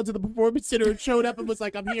 just went down to the performance center and showed up and was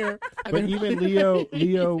like, "I'm here." But even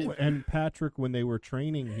Leo and Patrick, when they were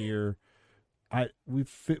training here, we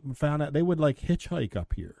found out they would like hitchhike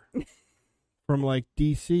up here from like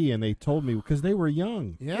DC, and they told me because they were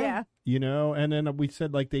young, yeah. and then we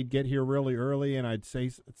said like they'd get here really early, and I'd say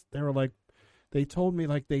they were like, they told me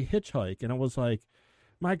like they hitchhike, and I was like,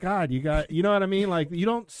 my God, you know what I mean? Like you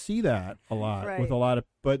don't see that a lot Right. with a lot of,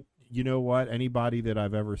 but you know what? Anybody that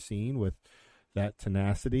I've ever seen with that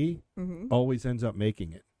tenacity Mm-hmm. always ends up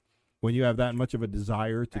making it. when you have that much of a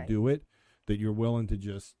desire to Right. do it, that you're willing to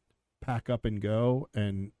just pack up and go,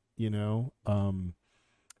 and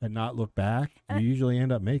and not look back, you usually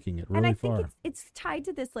end up making it really and I far. think it's tied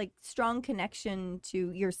to this like strong connection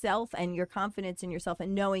to yourself and your confidence in yourself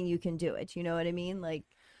and knowing you can do it. You know what I mean? Like,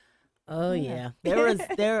 Oh Yeah. yeah,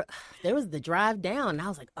 there was the drive down. And I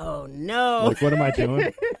was like, oh no. Like, what am I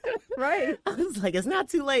doing? right. I was like, it's not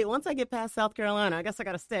too late. Once I get past South Carolina, I guess I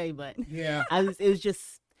gotta stay. But Yeah. it was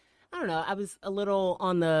just, I don't know. I was a little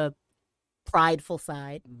on the prideful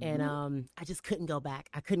side, and I just couldn't go back.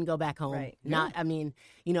 I couldn't go back home. Right. I mean,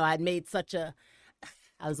 I'd made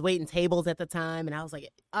I was waiting tables at the time, and I was like,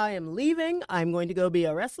 I am leaving. I'm going to go be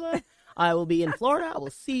a wrestler. I will be in Florida. I will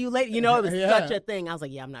see you later. It was Yeah. such a thing. I was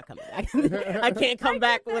like, yeah, I'm not coming back. I can't come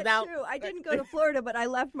back That's without. true. I didn't go to Florida, but I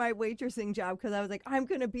left my waitressing job because I was like, I'm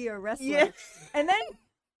going to be a wrestler. Yeah. And then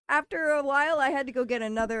after a while, I had to go get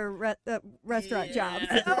another restaurant job.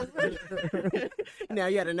 So Now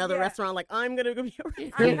you had another Yeah. restaurant. Like, I'm gonna go be a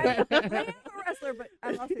wrestler. I am a wrestler, but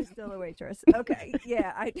I'm also still a waitress. Okay,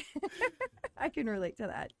 yeah, I can relate to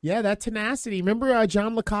that. Yeah, that tenacity. Remember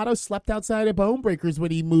John Licata slept outside of Bone Breakers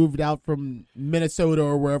when he moved out from Minnesota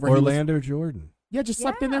or wherever he was. Orlando Jordan. Yeah, just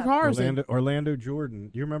slept in their Yeah. cars. and- Orlando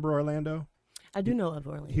Jordan. You remember Orlando? I do know of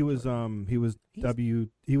Orlando. He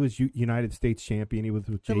was United States champion. He was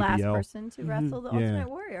with The JBL. last person to wrestle the Yeah. Ultimate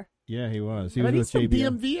Warrior. Yeah, he was. He and was he's with from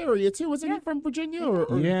JBL. DMV area too. Wasn't he from Virginia?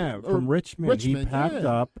 Or Yeah, or from Richmond. He Richmond, packed yeah.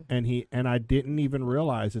 up, and I didn't even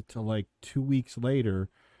realize it till like 2 weeks later.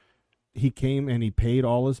 He came and he paid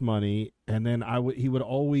all his money, and then he would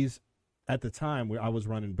always, at the time where I was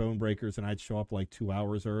running Bone Breakers, and I'd show up like 2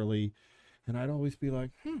 hours early, and I'd always be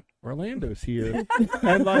like, Orlando's here,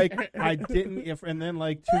 and like I didn't. And then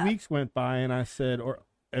like 2 weeks went by, and I said,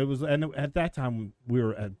 and at that time we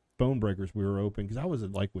were at Bone Breakers, we were open because I was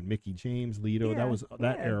at, like with Mickey James, Lido. Yeah, That was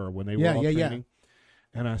that yeah. era when they Yeah, were all yeah, yeah. training.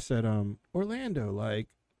 And I said, Orlando, like,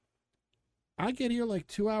 I get here like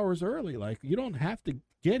 2 hours early. Like, you don't have to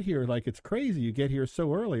get here. Like, it's crazy. You get here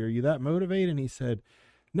so early. Are you that motivated? And he said,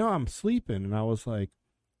 no, I'm sleeping. And I was like,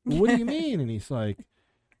 what do you mean? And he's like,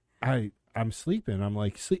 I'm sleeping. I'm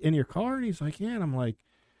like, in your car? And he's like, yeah. And I'm like,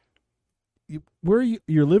 where are you?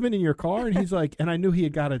 You're living in your car? And he's like, and I knew he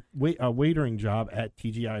had got a waitering job at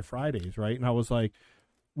TGI Fridays, right? And I was like,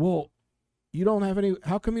 well, you don't have any,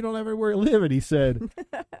 how come you don't have anywhere to live? And he said,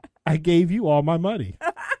 I gave you all my money.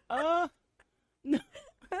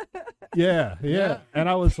 Yeah. And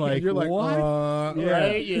I was like, you're like, what? Yeah.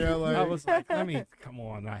 Right? Yeah, like, I was like, I mean, come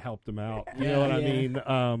on, I helped him out. You know what I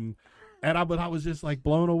Yeah. mean? But I was just like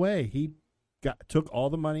blown away. He took all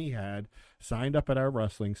the money he had, signed up at our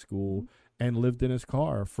wrestling school, and lived in his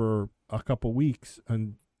car for a couple weeks,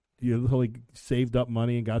 and he saved up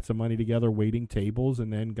money and got some money together, waiting tables,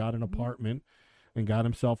 and then got an apartment and got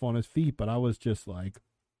himself on his feet. But I was just like,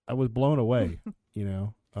 I was blown away, you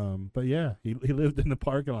know. But yeah, he lived in the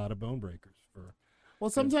parking lot of Bone Breakers for. well,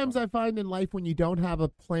 sometimes I find in life when you don't have a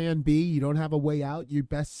plan B, you don't have a way out. You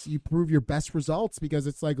prove your best results because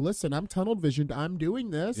it's like, listen, I'm tunnel visioned. I'm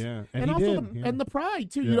doing this. Yeah, And he also did. and the pride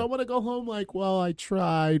too. Yeah. You don't want to go home like, well, I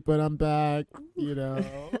tried, but I'm back. You know.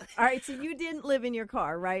 All right, so you didn't live in your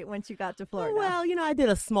car, right? Once you got to Florida. Well, I did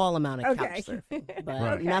a small amount of Okay. couch surfing, but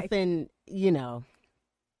Right. nothing,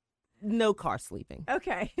 no car sleeping.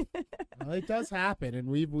 Okay. Well, it does happen, and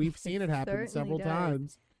we've seen it happen Certainly several does.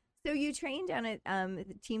 times. So you trained down at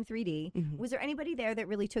Team 3D. Mhm. Was there anybody there that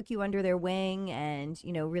really took you under their wing and,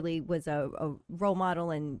 really was a role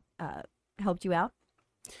model and helped you out?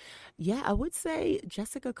 Yeah, I would say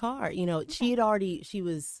Jessica Carr. She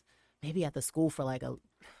was maybe at the school for I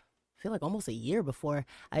feel like almost a year before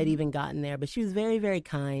I had even gotten there, but she was very, very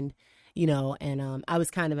kind. And I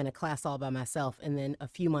was kind of in a class all by myself. And then a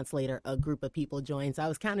few months later, a group of people joined. So I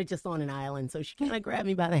was kind of just on an island. So she kind of grabbed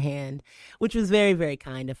me by the hand, which was very, very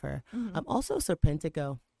kind of her. Also,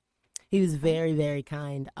 Serpentico, he was very, very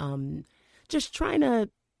kind. Just trying to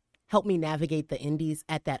help me navigate the indies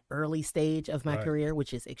at that early stage of my Right. career,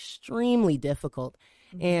 which is extremely difficult.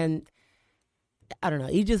 And I don't know,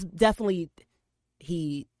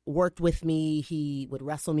 he worked with me. He would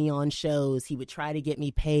wrestle me on shows. He would try to get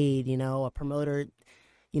me paid, a promoter,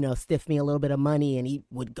 stiffed me a little bit of money, and he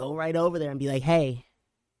would go right over there and be like, hey,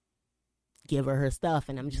 give her stuff.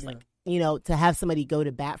 And I'm just like, to have somebody go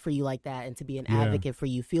to bat for you like that and to be an Yeah. advocate for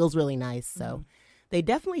you feels really nice. So they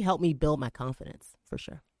definitely helped me build my confidence for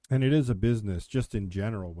sure. And it is a business, just in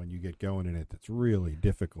general, when you get going in it, that's really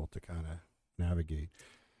difficult to kind of navigate.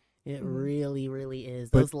 It really, really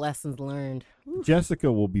is. But- Those lessons learned. Oof.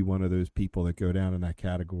 Jessica will be one of those people that go down in that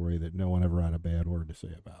category that no one ever had a bad word to say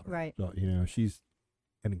about her. Right. So, she's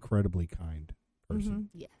an incredibly kind person.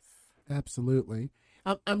 Yes. Absolutely.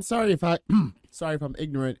 I'm sorry if sorry if I'm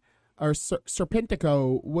ignorant. Our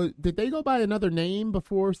Serpentico, did they go by another name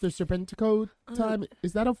before the Serpentico time?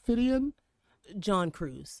 Is that Ophidian? John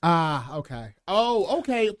Cruz. Ah, okay. Oh,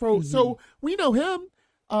 okay. So we know him.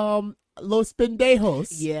 Los Pendejos.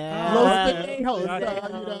 Yeah. Los Pendejos.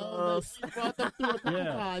 Yeah. We brought them through a couple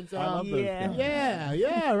Yeah. times. I love those guys.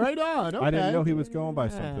 Yeah, right on. Okay. I didn't know he was going by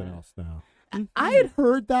something else now. I had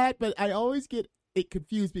heard that, but I always get it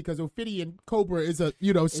confused because Ophidian Cobra is a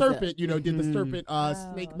serpent. Did the serpent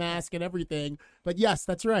snake mask and everything. But yes,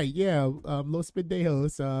 that's right. Yeah, Los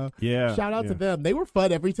Pendejos. Yeah. Shout out yeah. to them. They were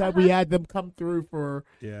fun every time we had them come through for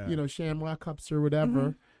Yeah. Shamrock Cups or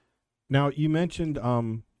whatever. Now, you mentioned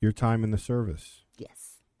your time in the service.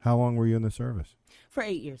 Yes. How long were you in the service? For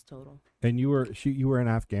 8 years total. And you were in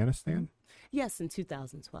Afghanistan? Yes, in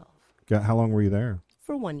 2012. How long were you there?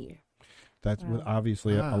 For 1 year. That's Wow.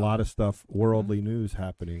 obviously a lot of stuff, worldly news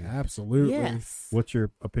happening. Absolutely. Yes. What's your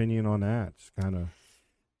opinion on that? It's kind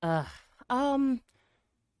of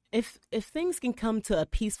If things can come to a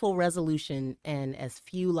peaceful resolution and as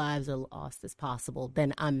few lives are lost as possible,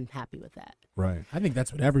 then I'm happy with that. right. I think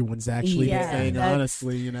that's what everyone's actually been Yeah, saying, that's-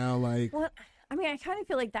 honestly, like Well, I mean, I kind of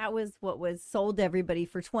feel like that was what was sold to everybody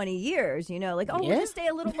for 20 years, like, oh, we'll Yeah. just stay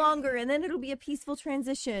a little longer and then it'll be a peaceful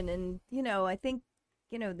transition. And, I think,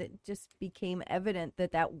 that just became evident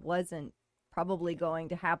that wasn't probably going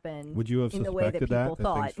to happen Would you have in the way that suspected people that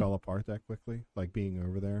thought. things fell apart that quickly, like being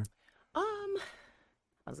over there?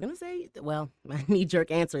 I was gonna say, well, my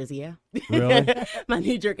knee-jerk answer is yeah. Really? My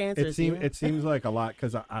knee-jerk answer is yeah. It seems like a lot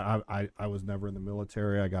because I was never in the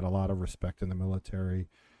military. I got a lot of respect in the military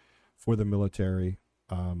for the military,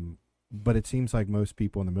 but it seems like most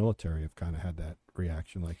people in the military have kind of had that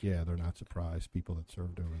reaction, like, yeah, they're not surprised. People that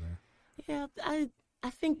served over there. Yeah, I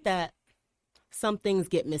think that some things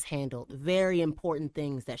get mishandled. Very important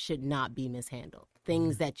things that should not be mishandled.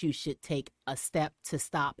 Things that you should take a step to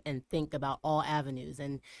stop and think about all avenues.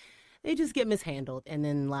 And they just get mishandled. And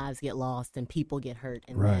then lives get lost and people get hurt.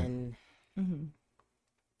 And Right. then Mhm.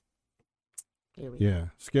 here we go. Yeah,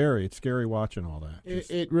 scary. It's scary watching all that. Just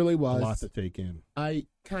it really a was. lot to take in. I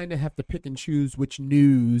kind of have to pick and choose which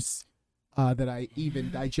news that I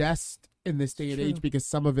even digest in this day and True. age because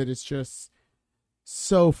some of it is just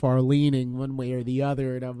so far leaning one way or the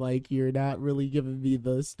other, and I'm like, you're not really giving me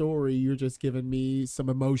the story. You're just giving me some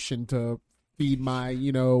emotion to feed my,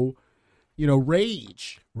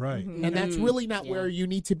 rage. Right. Mhm. And that's really not Yeah. where you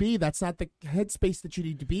need to be. That's not the headspace that you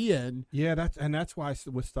need to be in. Yeah, that's why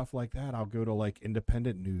with stuff like that, I'll go to like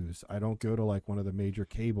independent news. I don't go to like one of the major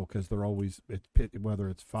cable because they're always whether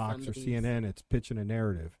it's Fox or Somebody's- CNN, it's pitching a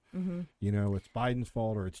narrative. Mhm. It's Biden's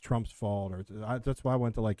fault or it's Trump's fault that's why I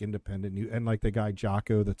went to like independent news and like the guy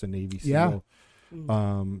Jocko that's a Navy SEAL.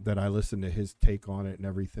 Yeah. That I listened to his take on it and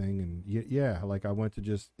everything, and yeah, like I went to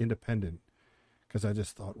just independent because I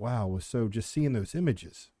just thought, wow, it was so just seeing those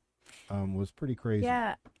images was pretty crazy.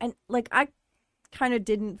 Yeah. And like, I kind of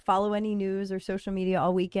didn't follow any news or social media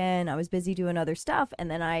all weekend. I was busy doing other stuff.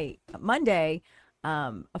 And then Monday,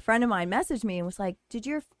 a friend of mine messaged me and was like, did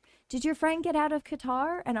your friend get out of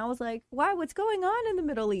Qatar? And I was like, why? What's going on in the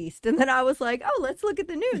Middle East? And then I was like, oh, let's look at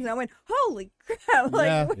the news. And I went, holy crap.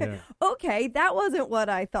 Like, Yeah. okay, that wasn't what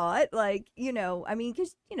I thought. Like, I mean,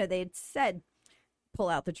 because, they had said, pull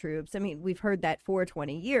out the troops. I mean, we've heard that for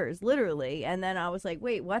 20 years, literally. And then I was like,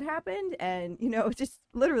 wait, what happened? And, just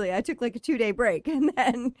literally, I took like a 2-day break. And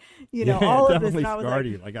then, Yeah, all it of this. definitely And I was scarred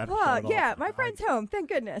like, you. Like, I oh, yeah, my friend's home. Thank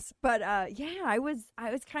goodness. But yeah, I was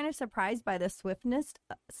kind of surprised by the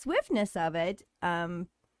swiftness of it. And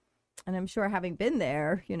I'm sure having been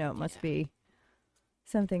there, it must be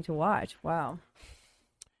something to watch. Wow.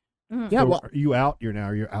 Yeah, well, are you out?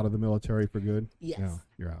 You're out of the military for good? Yes. No,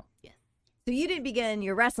 you're out. So you didn't begin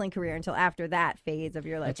your wrestling career until after that phase of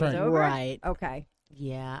your life That's was right. over? Right. Okay.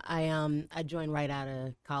 Yeah, I joined right out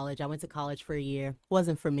of college. I went to college for a year.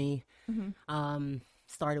 Wasn't for me.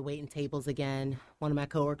 Started waiting tables again. One of my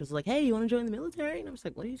coworkers was like, "Hey, you want to join the military?" And I was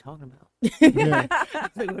like, "What are you talking about?" Yeah. I was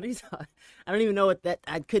like, "What are you talking?" I don't even know what that.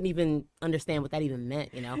 I couldn't even understand what that even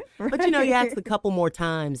meant. But you asked a couple more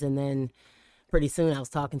times, and then pretty soon I was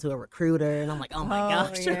talking to a recruiter, and I'm like, "Oh my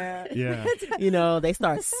gosh!" Yeah. Yeah. They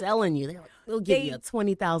start selling you. They're like, "We'll give you a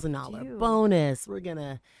 $20,000 do. bonus. We're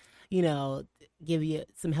gonna, give you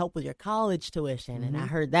some help with your college tuition." And I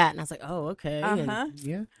heard that, and I was like, "Oh, okay." And, Uh-huh.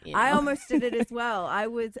 Yeah. I almost did it as well. I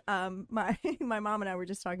was my mom and I were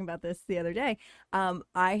just talking about this the other day.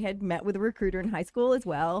 I had met with a recruiter in high school as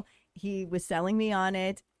well. He was selling me on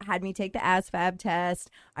it, had me take the ASVAB test.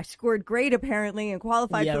 I scored great apparently and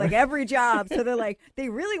qualified Yeah, for like right. every job. So they're like, they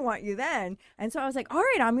really want you then. And so I was like, all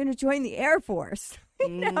right, I'm going to join the Air Force.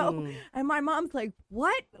 you know? And my mom's like,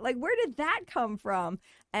 what? Like, where did that come from?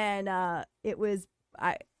 And it was,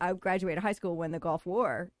 I graduated high school when the Gulf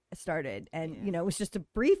War started, and you know, it was just a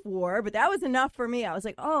brief war, but that was enough for me. I was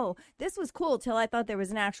like, oh, this was cool till I thought there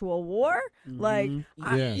was an actual war. Like,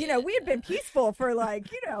 you know, we had been peaceful for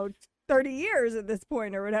like, you know, 30 years at this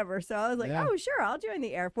point or whatever. So I was like, oh, sure, I'll join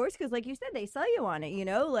the Air Force, because like you said, they sell you on it, you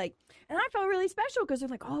know, like, and I felt really special because they're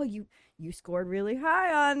like, oh, you scored really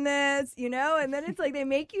high on this, you know, and then it's like they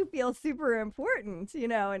make you feel super important, you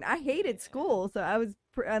know. And I hated school, so I was,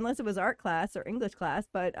 unless it was art class or English class,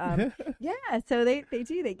 but yeah, so they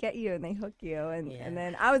get you and they hook you, and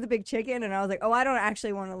then I was a big chicken, and I was like, oh, I don't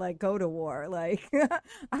actually want to like go to war. Like,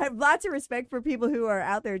 I have lots of respect for people who are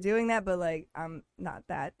out there doing that, but like, I'm not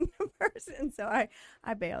that person, so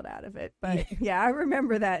I bailed out of it. But yeah, I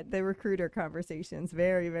remember the recruiter conversations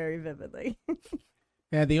very, very vividly.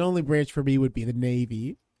 Yeah, the only branch for me would be the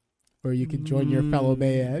Navy, where you can join your fellow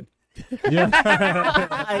man. Yeah.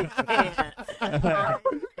 I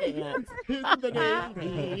can't. The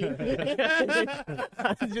Navy.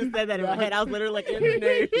 I just said that in my head. I was literally like, in the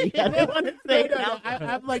Navy. I didn't want to say it out loud.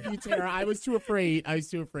 I'm like you, Tara. I was too afraid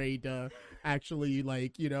actually,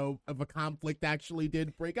 like, you know, of a conflict actually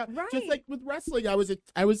did break out. Right. Just like with wrestling, I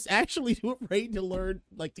was actually too afraid to learn,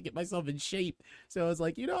 like, to get myself in shape. So I was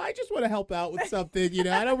like, you know, I just want to help out with something. You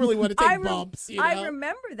know, I don't really want to take bumps. You know? I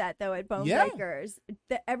remember that though at Bone Breakers,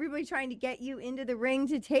 that everybody trying to get you into the ring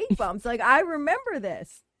to take bumps. Like, I remember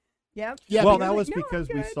this. Yep. Yeah. Well, because that was like, no, because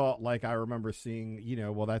I'm we good. saw, like, I remember seeing, you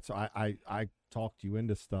know, well, that's, I talked you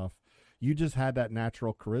into stuff. You just had that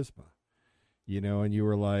natural charisma, you know, and you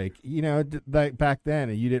were like, you know, back then,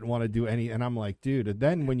 and you didn't want to do any, and I'm like, dude, and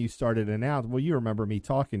then when you started announcing, well, you remember me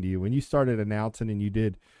talking to you, when you started announcing and you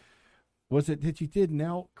did, you did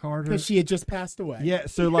Nell Carter? because she had just passed away. Yeah,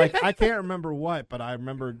 so like I can't remember what, but I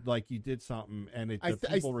remember like you did something and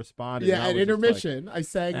people responded. Yeah, and at intermission, I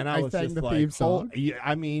sang the theme song.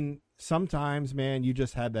 I mean, sometimes, man, you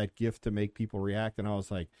just had that gift to make people react, and I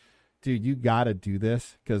was like, dude, you got to do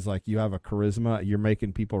this because like you have a charisma, you're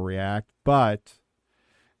making people react. But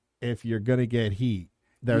if you're gonna get heat,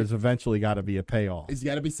 there's eventually got to be a payoff. There's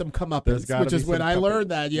got to be some comeuppance, gotta which be is when some I comeuppance.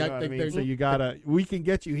 learned that. Yeah, You know I what I think mean? there's So you gotta. We can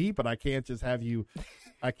get you heat, but I can't just have you.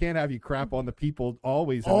 I can't have you crap on the people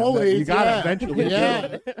always. And always. you gotta yeah. eventually.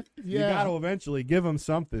 Yeah, You got to eventually give them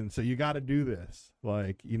something. So you got to do this,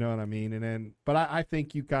 like, you know what I mean. And then, but I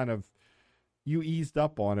think you eased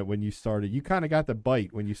up on it when you started. You kind of got the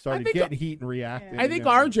bite when you started getting heat and reacting. I think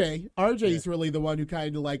you know? RJ is really the one who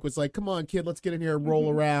kind of like was like, come on, kid, let's get in here and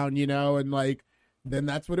roll around, you know, and like. Then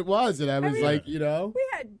that's what it was, and I was like, you know,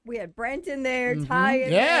 We had Brent in there, Ty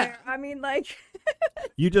in there. I mean, like,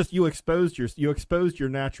 you exposed your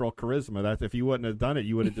natural charisma. That if you wouldn't have done it,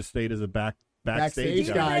 you would have just stayed as a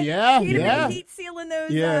backstage guy. he'd Yeah, have been heat sealing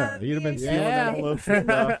those. You'd have been sealing that all over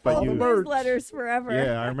stuff. But all you, those letters forever.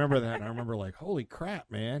 yeah, I remember that. And I remember like, holy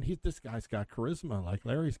crap, man, this guy's got charisma. Like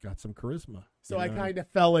Larry's got some charisma. So I kind of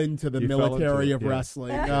fell into the You fell into military it, of yeah.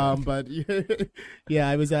 wrestling. But yeah,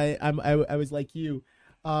 I was like you.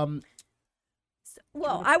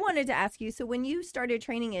 Well, I wanted to ask you, so when you started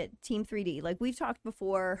training at Team 3D, like we've talked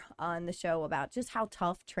before on the show about just how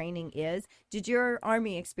tough training is, did your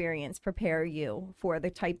Army experience prepare you for the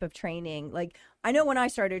type of training? Like, I know when I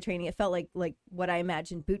started training, it felt like what I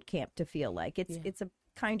imagined boot camp to feel like. It's a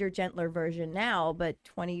kinder, gentler version now, but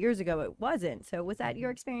 20 years ago it wasn't. So was that your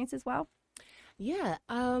experience as well? Yeah,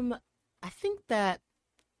 I think that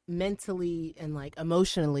mentally and like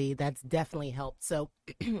emotionally, that's definitely helped. So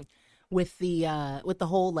with the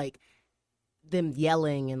whole like them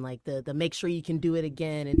yelling and like the make sure you can do it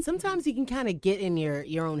again, and sometimes you can kind of get in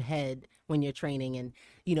your own head when you're training, and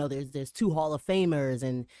you know there's 2 Hall of Famers,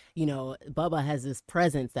 and you know Bubba has this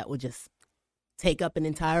presence that would just take up an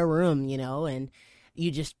entire room, you know, and you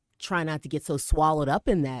just try not to get so swallowed up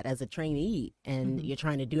in that as a trainee, and you're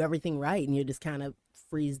trying to do everything right, and you're just kind of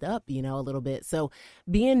freezed up, you know, a little bit. So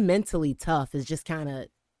being mentally tough is just kind of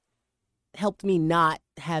helped me not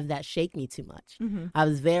have that shake me too much. I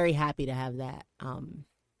was very happy to have that.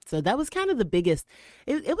 So that was kind of the biggest.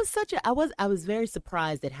 It was such a. I was very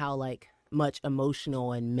surprised at how like much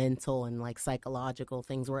emotional and mental and like psychological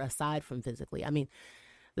things were aside from physically. I mean,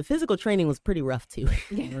 the physical training was pretty rough too.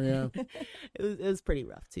 Yeah. It was pretty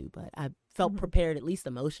rough too, but I felt prepared at least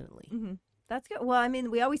emotionally. That's good. Well, I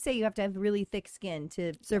mean, we always say you have to have really thick skin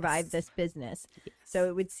to survive this business. Yes. So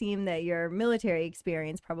it would seem that your military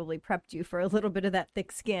experience probably prepped you for a little bit of that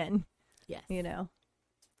thick skin. Yes. You know.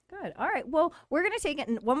 Good. All right. Well, we're going to take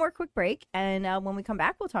one more quick break. And when we come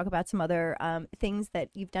back, we'll talk about some other things that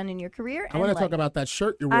you've done in your career. I want to talk about that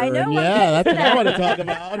shirt you're I wearing. know. Yeah, that's what I want to talk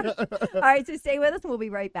about. All right. So stay with us and we'll be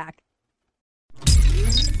right back.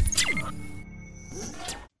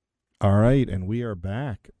 All right, and we are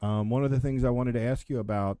back. One of the things I wanted to ask you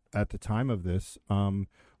about at the time of this,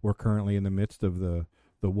 we're currently in the midst of the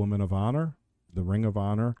Women of Honor, the Ring of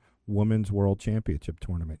Honor Women's World Championship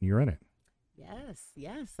Tournament. You're in it.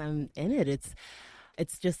 Yes, I'm in it.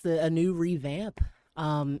 It's just a new revamp,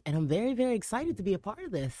 and I'm very, very excited to be a part of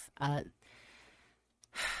this.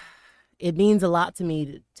 It means a lot to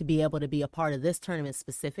me to be able to be a part of this tournament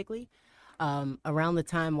specifically. Around the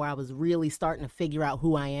time where I was really starting to figure out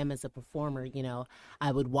who I am as a performer,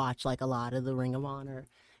 I would watch like a lot of the Ring of Honor,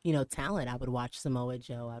 talent. I would watch Samoa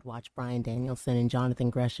Joe, I'd watch Bryan Danielson and Jonathan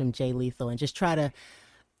Gresham, Jay Lethal, and just try to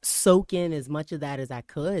soak in as much of that as I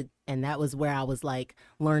could. And that was where I was like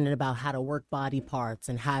learning about how to work body parts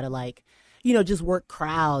and how to like, just work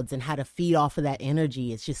crowds and how to feed off of that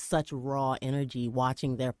energy. It's just such raw energy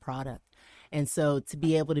watching their product. And so to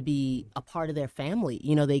be able to be a part of their family,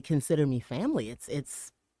 they consider me family.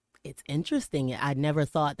 It's interesting. I'd never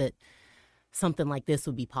thought that something like this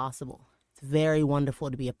would be possible. It's very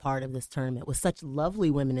wonderful to be a part of this tournament with such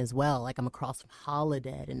lovely women as well. Like I'm across from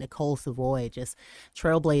Holodead and Nicole Savoy, just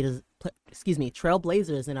trailblazers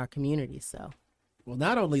in our community. So. Well,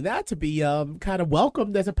 not only that, to be kind of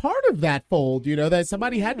welcomed as a part of that fold, that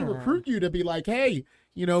somebody had to recruit you to be like, hey,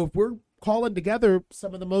 if we're calling together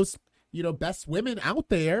some of the most best women out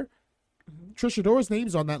there, Trisha Dora's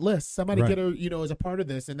name's on that list. Somebody get her, as a part of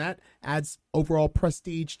this, and that adds overall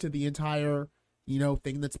prestige to the entire,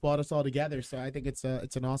 thing that's brought us all together. So I think it's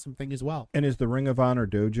an awesome thing as well. And is the Ring of Honor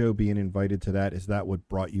Dojo being invited to that? Is that what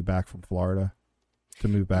brought you back from Florida to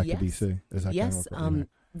move back to DC? Is that yes? Kind of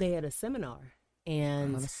they had a seminar.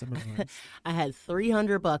 And I had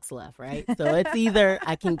 $300 left, right? So it's either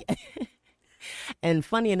I can get. And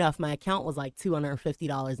funny enough, my account was like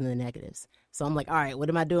 $250 in the negatives. So I'm like, all right, what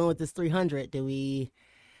am I doing with this $300? Do we,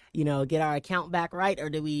 get our account back right, or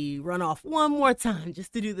do we run off one more time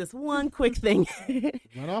just to do this one quick thing?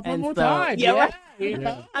 Run off one more time. Yeah. Right.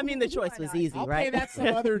 Yeah. I mean, the choice was easy, I'll right? pay that some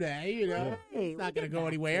other day. Hey, it's not going to go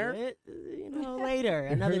anywhere. Later,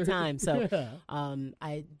 another time. So,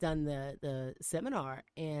 I done the seminar,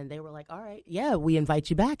 and they were like, all right, yeah, we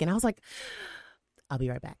invite you back, and I was like, I'll be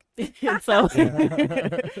right back. So,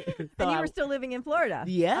 and you were still living in Florida.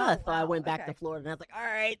 Yeah. So I went back to Florida, and I was like, all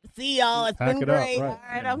right, see y'all. It's been great. All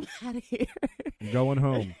right, I'm out of here. I'm going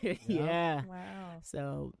home. Yeah. Wow.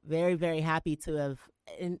 So very, very happy to have,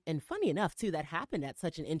 and funny enough, too, that happened at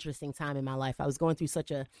such an interesting time in my life. I was going through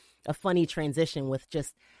such a funny transition with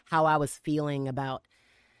just how I was feeling about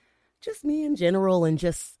just me in general and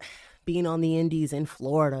just being on the indies in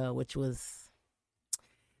Florida, which was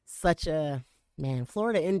such a... Man,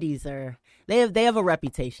 Florida indies they have a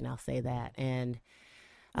reputation, I'll say that, and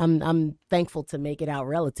I'm thankful to make it out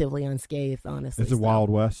relatively unscathed. Honestly, it's a Wild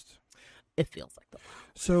West. It feels like the Wild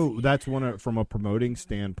West. So that's from a promoting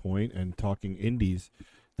standpoint and talking indies.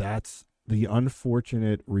 That's the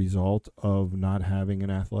unfortunate result of not having an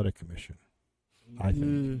athletic commission. I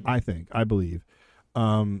believe.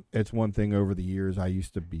 It's one thing over the years. I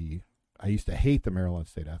used to hate the Maryland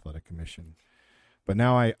State Athletic Commission. But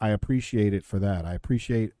now I appreciate it for that. I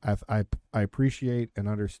appreciate and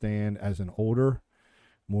understand as an older,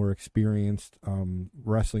 more experienced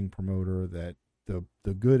wrestling promoter that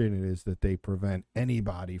the good in it is that they prevent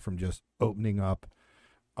anybody from just opening up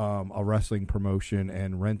a wrestling promotion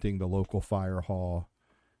and renting the local fire hall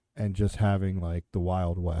and just having like the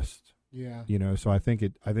Wild West. Yeah. So I think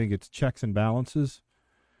it's checks and balances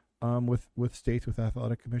with states with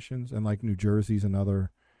athletic commissions, and like New Jersey's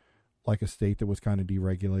another. Like a state that was kind of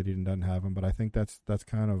deregulated and doesn't have them, but I think that's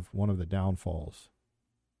kind of one of the downfalls,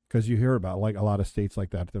 because you hear about like a lot of states like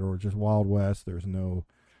that are just Wild West. There's no.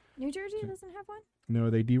 New Jersey doesn't have one? No,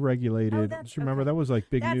 they deregulated. Just remember that was like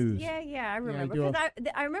big news. Yeah, I remember. Because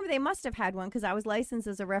I remember they must have had one because I was licensed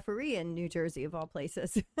as a referee in New Jersey, of all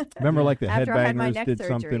places. Remember, like the After I had my Headbangers neck did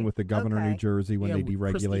surgery. something with the governor of New Jersey when they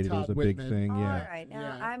deregulated. It was a big thing. All Yeah. right,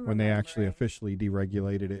 now I'm when they actually officially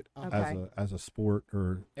deregulated it Okay. as a sport,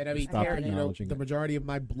 or And I mean, stopped Karen, acknowledging the it. majority of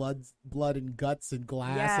my blood and guts and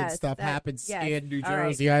glass and Yes, stuff that- happens yes. in New All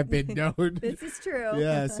right. Jersey. I've been known. This is true.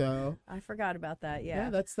 Yeah, so I forgot about that. Yeah.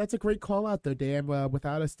 that's a great call out though, Dan.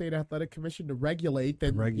 Without a state athletic commission to regulate,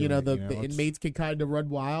 then the inmates can kind of run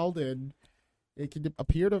wild, and it can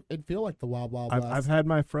appear to and feel like the wild west. I've had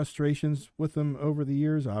my frustrations with them over the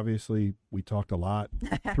years. Obviously, we talked a lot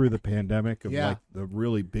through the pandemic of like the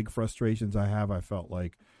really big frustrations I have. I felt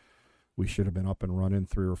like we should have been up and running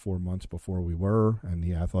 3 or 4 months before we were, and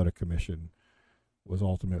the athletic commission was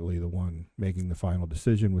ultimately the one making the final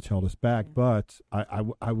decision, which held us back. But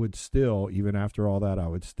I would still, even after all that, I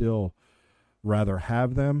would still rather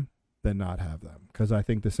have them than not have them, because I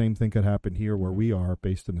think the same thing could happen here where we are,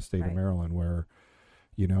 based in the state of Maryland, where,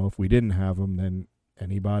 you know, if we didn't have them, then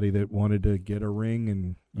anybody that wanted to get a ring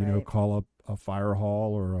and, you know, call up a fire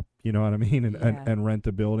hall or a, you know what I mean, and rent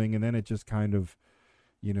a building, and then it just kind of,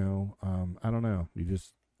 you know, I don't know, you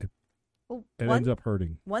just, it ends up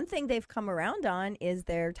hurting. One thing they've come around on is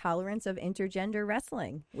their tolerance of intergender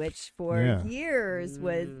wrestling, which for years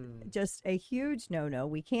was just a huge no-no.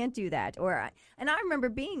 We can't do that. And I remember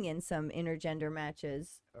being in some intergender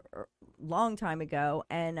matches a long time ago,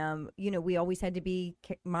 and you know, we always had to be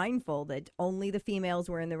mindful that only the females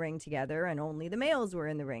were in the ring together and only the males were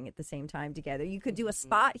in the ring at the same time together. You could do a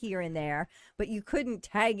spot here and there, but you couldn't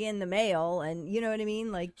tag in the male, and you know what I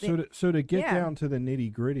mean? Like, so to get down to the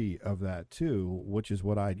nitty-gritty of that too, which is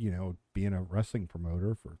what I, you know, being a wrestling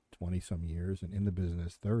promoter for 20 some years and in the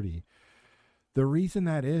business 30, the reason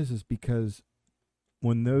that is because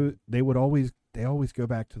when they always go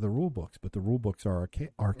back to the rule books, but the rule books are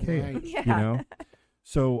archaic, you know?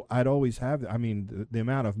 So I'd always have, I mean, the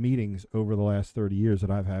amount of meetings over the last 30 years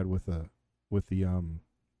that I've had with the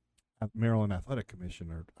Maryland Athletic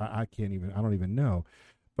Commission, I don't even know.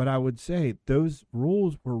 But I would say those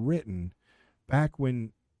rules were written back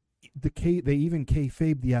when they even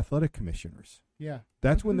kayfabed the athletic commissioners. Yeah.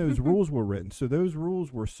 That's when those rules were written. So those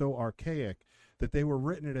rules were so archaic that they were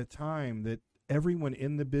written at a time that everyone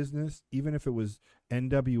in the business, even if it was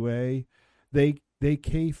NWA, they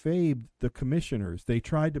kayfabed the commissioners. They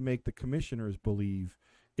tried to make the commissioners believe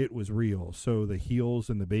it was real. So the heels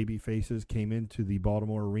and the baby faces came into the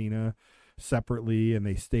Baltimore arena separately, and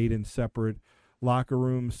they stayed in separate locker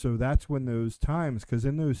rooms. So that's when those times, because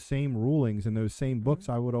in those same rulings, in those same books,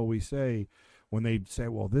 I would always say, when they'd say,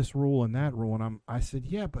 well, this rule and that rule, and I said,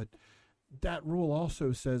 yeah, but that rule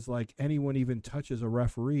also says, like, anyone even touches a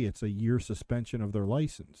referee, it's a year suspension of their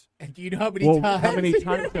license. And do you know how many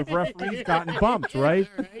times have referees gotten bumped, right?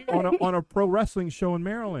 On a pro wrestling show in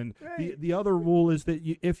Maryland. The other rule is that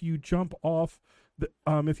if you jump off,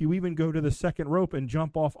 if you even go to the second rope and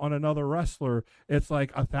jump off on another wrestler, it's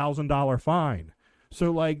like $1,000 fine.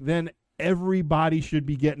 So, like, then everybody should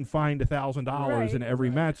be getting fined $1,000 in every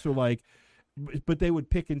match. So, like, but they would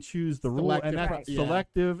pick and choose the rule, and that's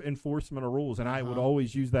selective enforcement of rules. And I would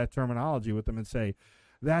always use that terminology with them and say,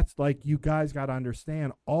 that's like, you guys got to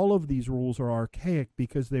understand, all of these rules are archaic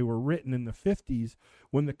because they were written in the 50s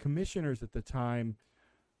when the commissioners at the time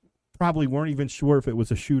probably weren't even sure if it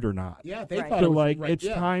was a shoot or not. Yeah, they thought so. It was Like, right.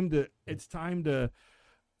 it's time to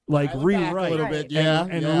like rewrite a little bit,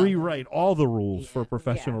 rewrite all the rules for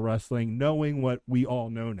professional wrestling, knowing what we all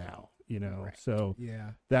know now. You know, so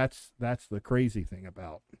that's the crazy thing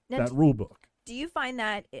about that rule book. Do you find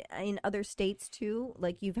that in other states too?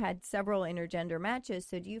 Like, you've had several intergender matches,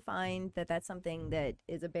 so do you find that that's something that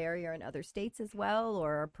is a barrier in other states as well,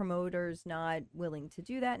 or are promoters not willing to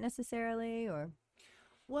do that necessarily? Or,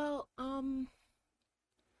 well,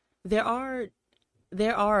 there are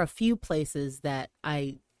a few places that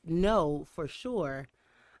I know for sure.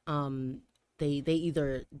 They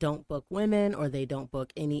either don't book women or they don't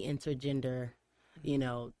book any intergender, you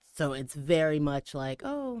know. So it's very much like,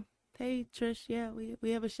 oh, hey Trish, yeah,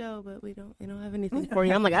 we have a show, but we don't have anything for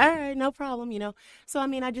you. I'm like, all right, no problem, you know. So I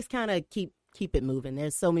mean, I just kind of keep it moving.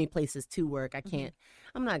 There's so many places to work.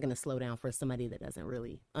 I'm not gonna slow down for somebody that doesn't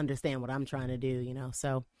really understand what I'm trying to do, you know.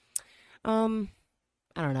 So, I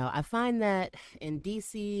don't know. I find that in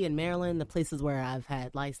DC and Maryland, the places where I've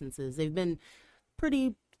had licenses, they've been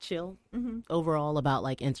pretty chill overall about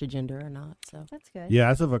like intergender or not. So that's good. Yeah,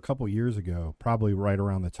 as of a couple years ago, probably right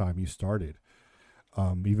around the time you started,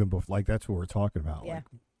 even before, like, that's what we're talking about. Yeah.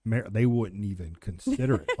 Like, they wouldn't even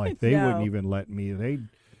consider it. Like, they wouldn't even let me.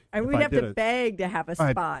 And we'd have to beg to have a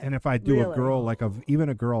spot. And if I do a girl, like even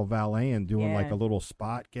a girl valeting doing like a little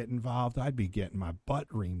spot, get involved, I'd be getting my butt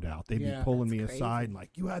reamed out. They'd be pulling me aside and like,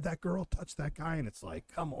 you had that girl touch that guy, and it's like,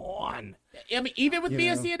 come on. I mean, even with me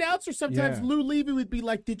as the announcer, sometimes Lou Levy would be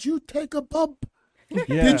like, "Did you take a bump? Yeah.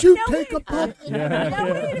 Did you take a bump?" Now,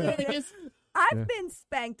 wait a minute. I've been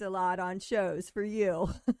spanked a lot on shows for you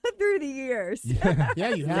through the years. Yeah,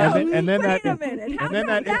 you have. And then wait a minute.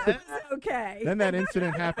 That was okay. Then that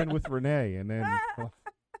incident happened with Renee, and then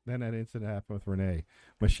that incident happened with Renee.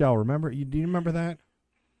 Michelle, do you remember that?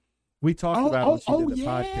 We talked about it when she did the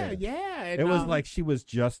podcast. Yeah. And, it was like she was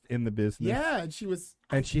just in the business. Yeah, and she was.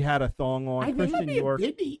 And she had a thong on. I Christian York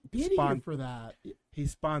bid for that. He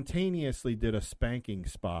spontaneously did a spanking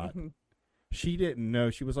spot. She didn't know.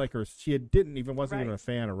 She was like wasn't even a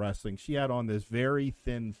fan of wrestling. She had on this very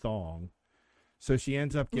thin thong, so she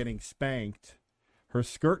ends up getting spanked. Her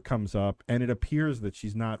skirt comes up, and it appears that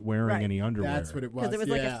she's not wearing any underwear. That's what it was. Because it was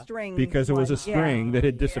like a string. Because it was a string that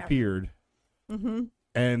had disappeared. Mm-hmm.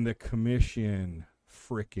 And the commission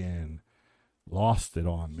frickin' lost it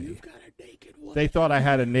on me. You've got a naked one. They thought I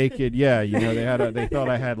had a naked, they thought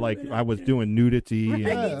I had I was doing nudity,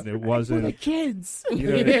 and it wasn't. For the kids. Always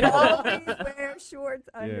wear shorts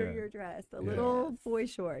under Yeah. your dress. The little boy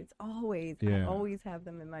shorts. Always. I always have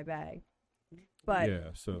them in my bag. But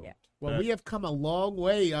Well, we have come a long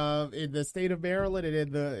way in the state of Maryland and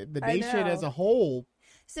in the nation as a whole.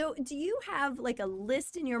 So do you have like a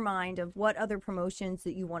list in your mind of what other promotions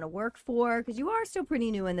that you want to work for? Because you are still pretty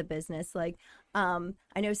new in the business. Like, I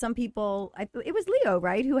know some people, it was Leo,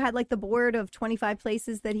 right? Who had like the board of 25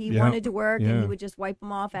 places that he wanted to work and he would just wipe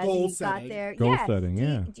them off as he got there. Goal setting,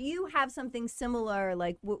 Do you have something similar?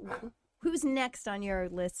 Like who's next on your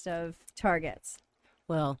list of targets?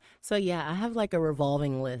 Well, so I have like a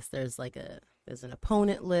revolving list. There's an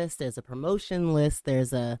opponent list. There's a promotion list.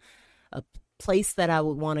 There's a place that I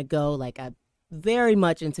would want to go. Like I'm very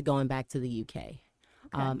much into going back to the UK. Okay.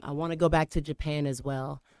 I want to go back to Japan as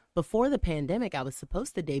well. Before the pandemic, I was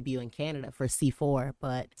supposed to debut in Canada for C4,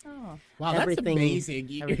 but wow, that's amazing.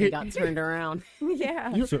 Everything got turned around.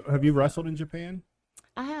 Yeah. So have you wrestled in Japan?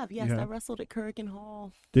 I have, yes. I wrestled at Kurikan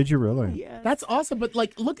Hall. Did you really? Yes. That's awesome. But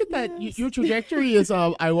like, look at that. Your trajectory is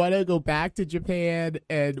I want to go back to Japan,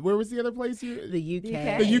 and where was the other place? The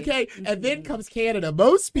UK. The UK, and then comes Canada.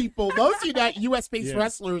 Most U.S. based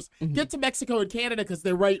wrestlers get to Mexico and Canada because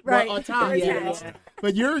they're right on top.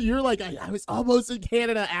 But you're like I was almost in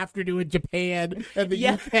Canada after doing Japan and the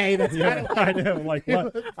UK. That's kind of I know. Like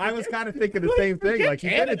what? I was kind of thinking the same thing. Like you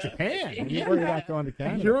get to Japan, you're not going to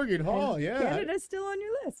Canada. Kurikan Hall, Canada's still on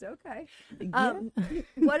your list. Okay.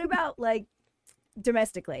 What about like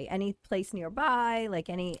domestically? Any place nearby? Like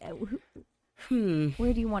any?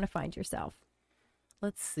 Where do you want to find yourself?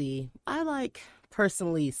 Let's see. I like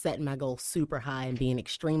personally setting my goals super high and being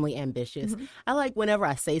extremely ambitious. I like whenever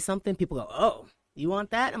I say something, people go, "Oh, you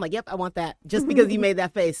want that?" I'm like, "Yep, I want that." Just because you made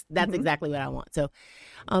that face, that's exactly what I want. So,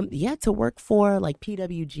 to work for like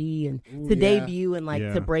PWG and to debut and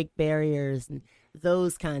like to break barriers and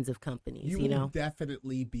those kinds of companies. You will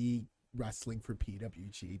definitely be wrestling for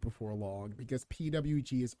PWG before long, because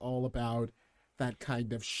PWG is all about that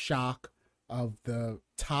kind of shock of the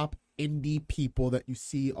top indie people that you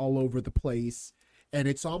see all over the place. And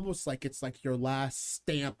it's almost like it's like your last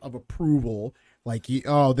stamp of approval. Like,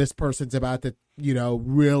 this person's about to,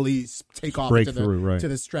 really take off to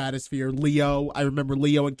the stratosphere. Leo, I remember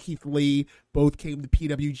Leo and Keith Lee both came to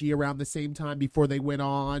PWG around the same time before they went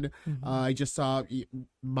on. I just saw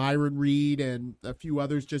Myron Reed and a few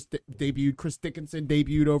others just debuted. Chris Dickinson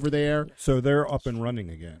debuted over there. So they're up and running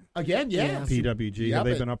again. Yeah. PWG,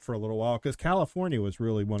 they've been up for a little while because California was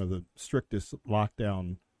really one of the strictest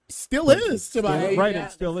lockdown. Still is to my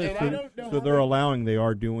it still is. So they're allowing.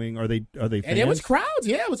 Are they fans? And it was crowds.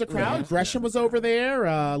 Yeah, it was a crowd. Gresham was over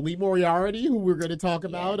there. Lee Moriarty, who we're going to talk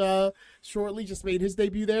about shortly, just made his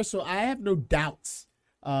debut there. So I have no doubts.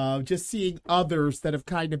 Just seeing others that have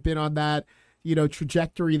kind of been on that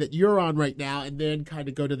trajectory that you're on right now, and then kind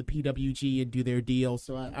of go to the PWG and do their deal.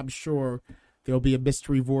 So I'm sure there'll be a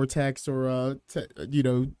mystery vortex or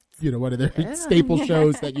one of their staple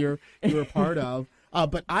shows that you're a part of.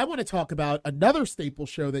 But I want to talk about another staple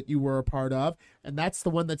show that you were a part of, and that's the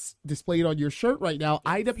one that's displayed on your shirt right now,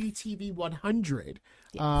 IWTV 100.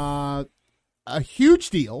 Yes. A huge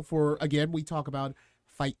deal for, again, we talk about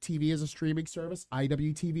Fight TV as a streaming service,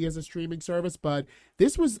 IWTV as a streaming service, but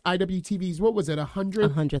this was IWTV's, what was it,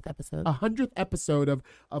 100th episode. 100th episode of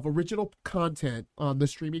original content on the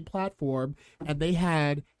streaming platform, and they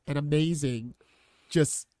had an amazing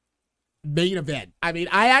just main event. I mean,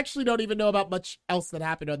 I actually don't even know about much else that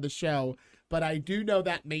happened on the show, but I do know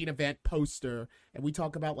that main event poster, and we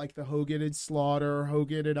talk about like the Hogan and Slaughter,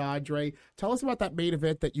 Hogan and Andre. Tell us about that main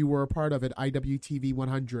event that you were a part of at IWTV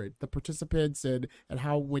 100, the participants and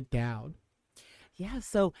how it went down. Yeah,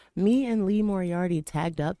 so me and Lee Moriarty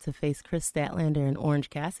tagged up to face Chris Statlander and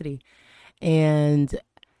Orange Cassidy, and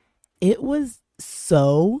it was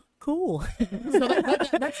so cool. So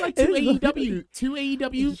that's like two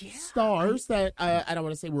AEW stars that I don't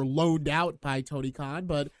want to say were loaned out by Tony Khan,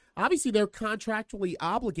 but obviously they're contractually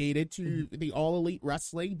obligated to the All Elite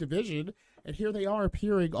Wrestling division, and here they are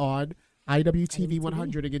appearing on IWTV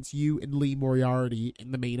 100 against you and Lee Moriarty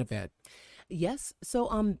in the main event. Yes.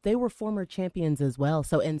 So they were former champions as well.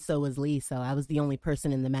 So was Lee. So I was the only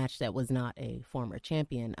person in the match that was not a former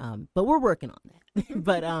champion. But we're working on that.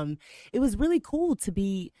 But it was really cool to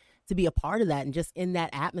be a part of that and just in that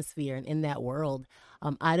atmosphere and in that world.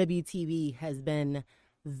 IWTV has been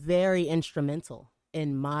very instrumental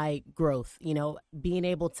in my growth, being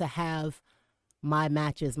able to have my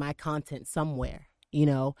matches, my content somewhere.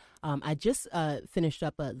 I just finished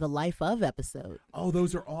up the Life of episode. Oh,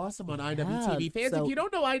 those are awesome on IWTV. Fans, so- if you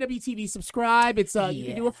don't know IWTV, subscribe. It's you can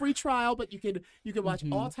Yeah. do a free trial, but you can watch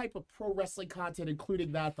all type of pro wrestling content,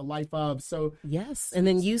 including the Life of. So Yes, and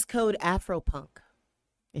then use code AfroPunk.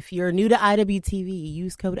 If you're new to IWTV,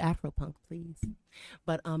 use code AfroPunk, please.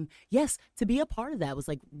 But yes, to be a part of that was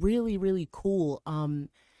like really, really cool.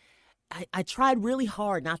 I tried really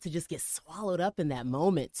hard not to just get swallowed up in that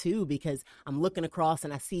moment too, because I'm looking across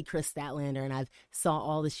and I see Chris Statlander and I've saw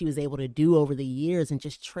all that she was able to do over the years and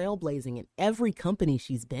just trailblazing in every company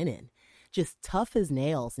she's been in. Just tough as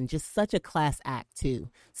nails and just such a class act too.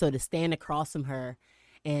 So to stand across from her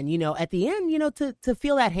and, at the end, to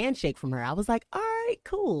feel that handshake from her, I was like, all right,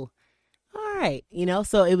 cool. All right.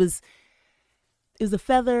 So it was a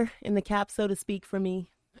feather in the cap, so to speak, for me.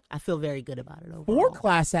 I feel very good about it overall. 4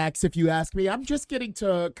 class acts, if you ask me. I'm just getting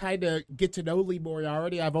to kind of get to know Lee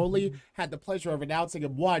Moriarty. I've only had the pleasure of announcing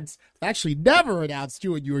him once. I've actually never announced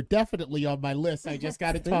you, and you were definitely on my list. I just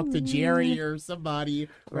got to talk to Jerry or somebody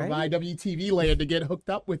from IWTV land to get hooked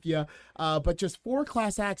up with you. But just 4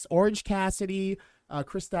 class acts: Orange Cassidy,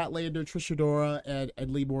 Chris Statlander, Trish Adora,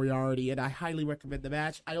 and Lee Moriarty, and I highly recommend the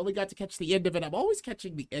match. I only got to catch the end of it. I'm always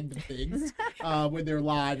catching the end of things when they're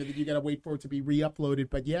live, and then you got to wait for it to be re-uploaded.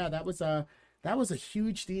 But yeah, that was a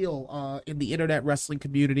huge deal in the internet wrestling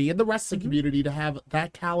community, in the wrestling community, to have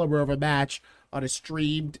that caliber of a match on a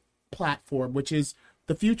streamed platform, which is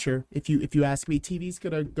the future. If you ask me, TV's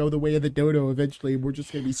gonna go the way of the dodo eventually. We're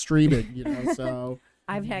just gonna be streaming, So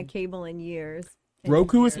I've had cable in years.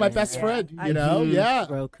 Roku is my best friend, Yeah.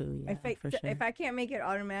 Roku, yeah, for sure. If I can't make it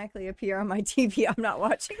automatically appear on my TV, I'm not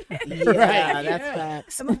watching it. Yeah,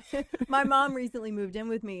 that's facts. My mom recently moved in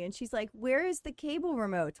with me, and she's like, "Where is the cable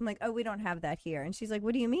remote?" I'm like, "Oh, we don't have that here." And she's like,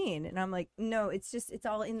 "What do you mean?" And I'm like, "No, it's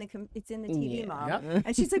all in the TV, Yeah. Mom." Yep.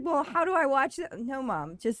 And she's like, "Well, how do I watch it?" No,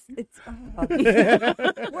 Mom, just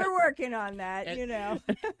we're working on that,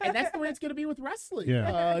 And that's the way it's going to be with wrestling.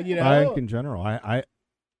 Yeah. I in general,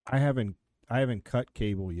 I haven't cut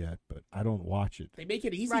cable yet, but I don't watch it. They make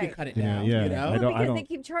it easy Right. to cut it Yeah, now. yeah. Well, I because don't- they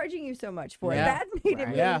keep charging you so much for it. Yeah. That made it Right.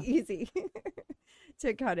 really Yeah. easy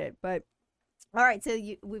to cut it. But all right, so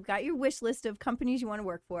we've got your wish list of companies you want to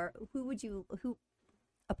work for.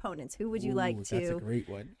 Opponents? Who would you like That's a to great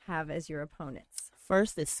one. have as your opponents?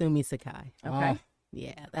 First is Sumi Sakai. Okay.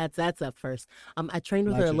 Yeah, that's up first. I trained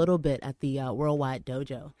with her a Legend. little bit at the Worldwide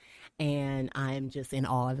Dojo, and I'm just in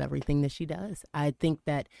awe of everything that she does. I think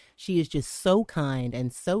that she is just so kind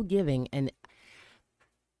and so giving, and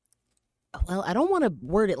well, I don't want to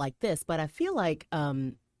word it like this, but I feel like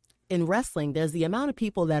in wrestling, there's the amount of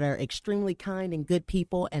people that are extremely kind and good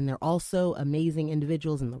people, and they're also amazing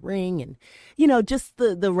individuals in the ring, and just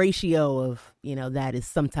the ratio of that is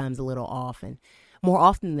sometimes a little off, and more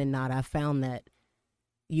often than not, I've found that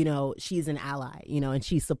she's an ally, and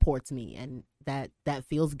she supports me, and that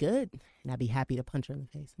feels good, and I'd be happy to punch her in the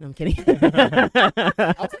face. No, I'm kidding.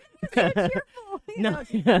 No. I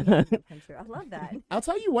love that. I'll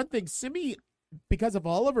tell you one thing, Simi, because of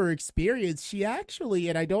all of her experience, she actually,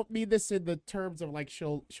 and I don't mean this in the terms of like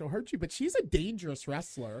she'll hurt you, but she's a dangerous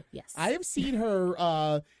wrestler. Yes. I have seen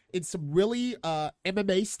her in some really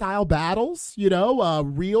MMA style battles,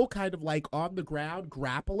 real kind of like on the ground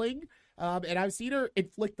grappling. And I've seen her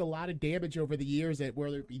inflict a lot of damage over the years at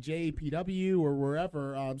whether it be JPW or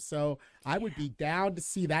wherever. So I would be down to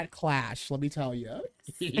see that clash, let me tell you.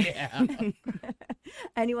 Yeah.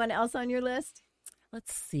 Anyone else on your list?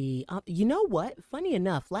 Let's see. You know what? Funny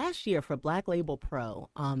enough, last year for Black Label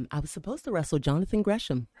Pro, I was supposed to wrestle Jonathan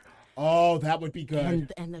Gresham. Oh, that would be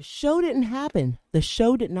good. And the show didn't happen. The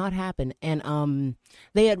show did not happen. And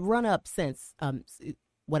they had run up since.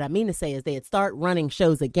 What I mean to say is they had started running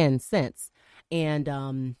shows again since.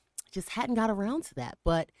 And just hadn't got around to that.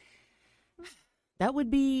 But that would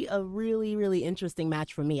be a really, really interesting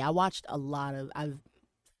match for me. I've watched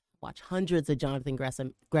hundreds of Jonathan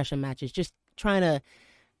Gresham matches, just trying to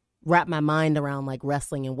wrap my mind around like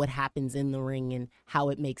wrestling and what happens in the ring and how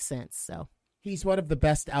it makes sense. So He's one of the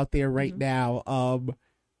best out there right now.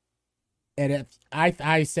 And if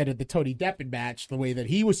I said at the Tony Deppen match, the way that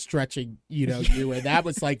he was stretching, you, and that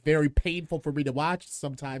was like very painful for me to watch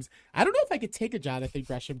sometimes. I don't know if I could take a Jonathan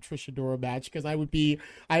Gresham Trish Adora match because I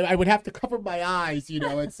would have to cover my eyes,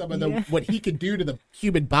 and some of the what he can do to the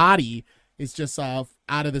human body is just out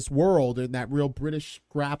of this world, and that real British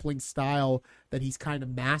grappling style that he's kind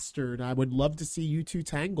of mastered. I would love to see you two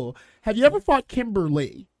tangle. Have you ever fought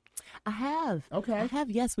Kimberly? I have. Okay. I have,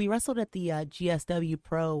 yes. We wrestled at the GSW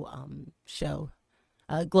Pro show,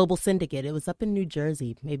 Global Syndicate. It was up in New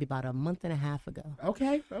Jersey, maybe about a month and a half ago.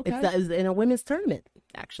 Okay. It was in a women's tournament,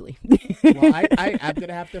 actually. Well, I'm going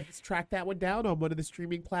to have to track that one down on one of the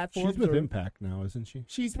streaming platforms. She's with Impact now, isn't she?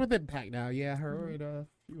 She's with Impact now, yeah. Her and a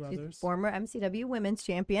few She's others. former MCW women's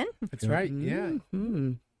champion. That's right, yeah.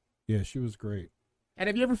 Mm-hmm. Yeah, she was great. And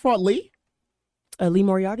have you ever fought Lee? Lee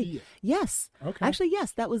Moriarty? Yeah. Yes. Okay. Actually,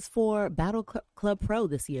 yes. That was for Battle Club Pro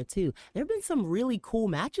this year, too. There have been some really cool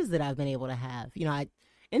matches that I've been able to have. I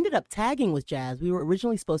ended up tagging with Jazz. We were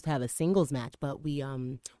originally supposed to have a singles match, but we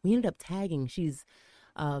ended up tagging. She's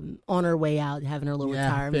on her way out, having her little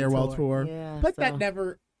retirement farewell tour. Yeah, but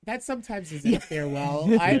so. that sometimes isn't a farewell.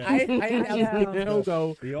 I announced Big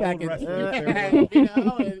Togo The back old wrestling in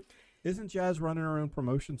farewell. and Isn't Jazz running her own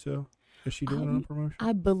promotion too? Is she doing her own promotion?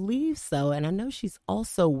 I believe so, and I know she's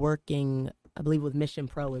also working, I believe, with Mission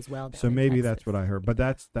Pro as well. So maybe that's what I heard. But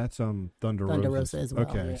that's Thunder Rosa as well.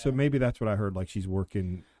 Okay, Yeah. so maybe that's what I heard. Like she's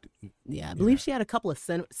working. Yeah, I believe she had a couple of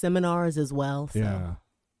seminars as well. So. Yeah.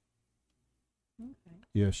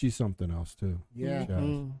 Yeah, she's something else too. yeah. Jazz.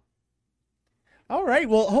 Mm. All right.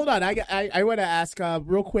 Well, hold on. I want to ask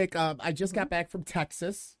real quick. I just got back from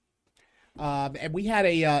Texas, and we had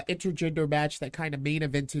a intergender match that kind of main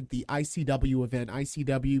evented the ICW event.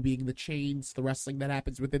 ICW being the chains, the wrestling that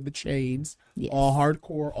happens within the chains, Yes. all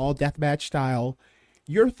hardcore, all deathmatch style.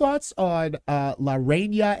 Your thoughts on La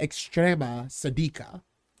Reina Extrema Sadiqa?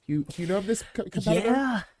 You know of this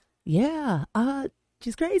competitor? Yeah.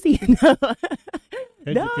 She's crazy.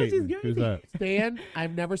 No, Educate she's me. Who's crazy. that? Stan,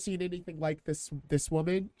 I've never seen anything like this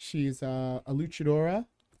woman. She's a luchadora.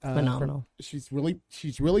 Phenomenal. She's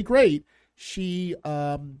really great. She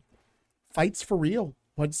fights for real.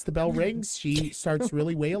 Once the bell rings, she starts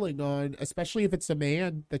really wailing on, especially if it's a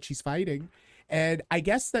man that she's fighting. And I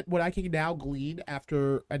guess that what I can now glean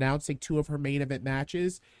after announcing 2 of her main event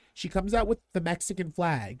matches, she comes out with the Mexican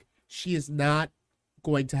flag. She is not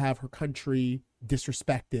going to have her country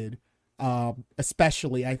disrespected,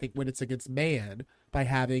 especially I think when it's against man, by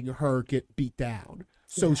having her get beat down.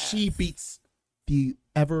 So she beats the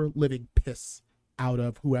ever living piss out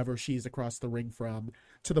of whoever she's across the ring from,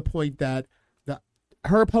 to the point that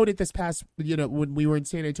her opponent this past, when we were in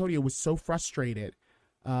San Antonio, was so frustrated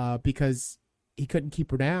because he couldn't keep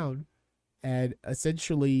her down. And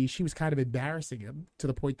essentially she was kind of embarrassing him to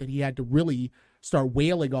the point that he had to really start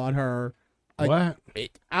wailing on her. What?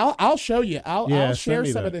 I'll show you. I'll Yeah, share send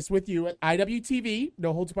me some that. of this with you at IWTV.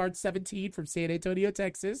 No Holds Barred 17 from San Antonio,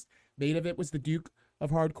 Texas. Main event was the Duke of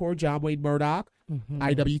Hardcore, John Wayne Murdoch. Mhm.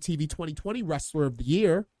 IWTV 2020 Wrestler of the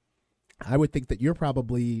Year. I would think that you're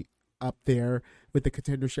probably up there with the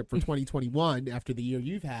contendership for 2021 after the year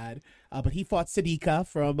you've had. But he fought Sadiqa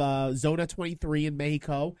from Zona 23 in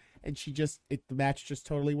Mexico, and the match just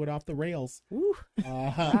totally went off the rails. Ooh.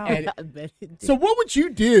 And I bet it did. so what would you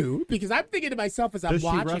do? Because I'm thinking to myself as I'm Does she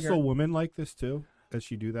watching wrestle her. women like this too? Does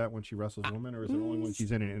she do that when she wrestles women, or is it only when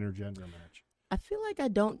she's in an intergender match? I feel like I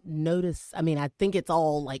don't notice. I mean, I think it's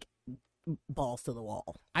all like balls to the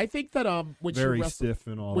wall. I think that when Very she wrestles, stiff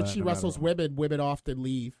and all when that. she no matter wrestles what. women often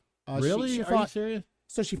leave. Really? She Are you fought, serious?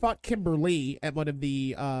 so she fought Kimberly at one of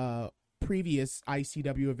the previous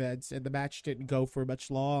ICW events, and the match didn't go for much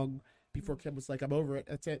long before Kim was like, "I'm over it.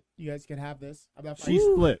 That's it. You guys can have this. I'm not She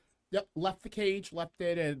fighting." split. Yep, left the cage, left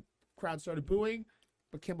it, and crowd started booing.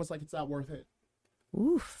 But Kim was like, "It's not worth it.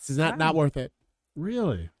 Oof. This is not worth it."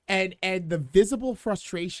 Really? And the visible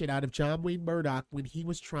frustration out of John Wayne Murdoch when he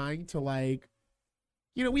was trying to, like,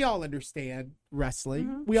 we all understand wrestling.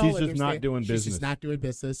 Mhm. We all She's just understand. not doing She's business. just not doing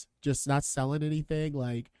business. Just not selling anything.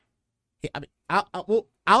 Like, I mean,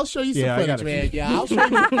 I'll show you some Yeah, I footage, gotta man. see. Yeah, I'll show you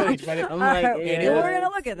some footage. But I'm All like, right, yeah. we're gonna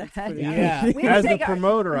look at that. Yeah. We have As to the take our-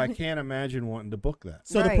 promoter, I can't imagine wanting to book that.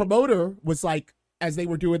 so the Right. promoter was like, as they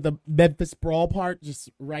were doing the Memphis Brawl part, just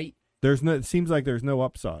right. There's no. It seems like there's no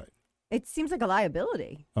upside. It seems like a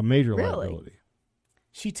liability. A major Really? liability.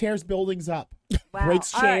 She tears buildings up, Wow.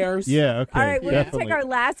 breaks All right. chairs. Yeah. Okay. All right, we're definitely. gonna take our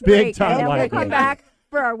last Big break, time and then we'll liability. come back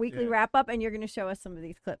for our weekly Yeah. wrap up, and you're gonna show us some of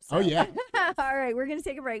these clips. Oh, yeah. All right, we're gonna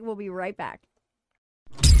take a break. We'll be right back.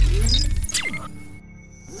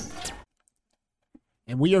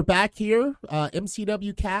 And we are back here,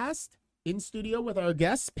 MCW Cast. in studio with our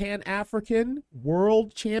guest, Pan-African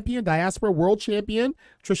world champion, diaspora world champion,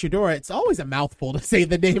 Trish Adora. It's always a mouthful to say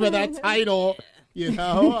the name of that title, you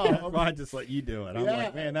know. I just let you do it. I'm Yeah.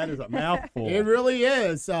 like, man, that is a mouthful. It really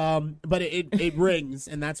is. But it rings,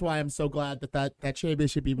 and that's why I'm so glad that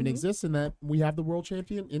championship even exists and that we have the world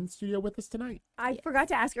champion in studio with us tonight. I forgot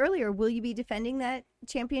to ask earlier, will you be defending that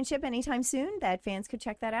championship anytime soon that fans could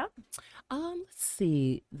check that out? Let's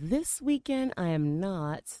see. This weekend, I am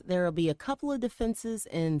not. There will be a couple of defenses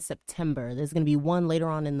in September. There's going to be one later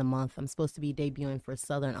on in the month. I'm supposed to be debuting for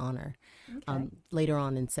Southern Honor later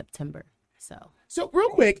on in September. So real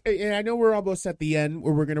quick, and I know we're almost at the end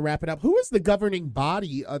where we're going to wrap it up. Who is the governing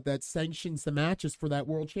body that sanctions the matches for that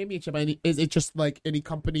world championship? I mean, is it just like any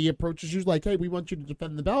company approaches you like, hey, we want you to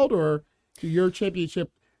defend the belt, or do your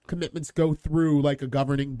championship commitments go through like a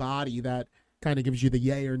governing body that kind of gives you the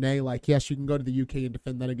yay or nay? Like, yes, you can go to the UK and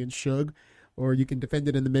defend that against Suge, or you can defend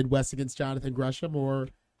it in the Midwest against Jonathan Gresham, or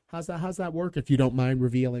how's that work? If you don't mind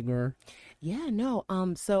revealing, or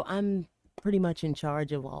so I'm pretty much in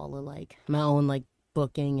charge of all of like my own like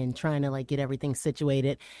booking and trying to like get everything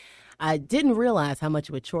situated. I didn't realize how much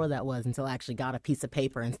of a chore that was until I actually got a piece of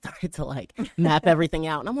paper and started to like map everything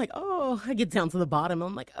out. And I'm like, oh, I get down to the bottom.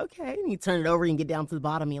 I'm like, okay. And you turn it over and get down to the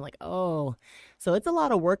bottom. And you're like, oh. So it's a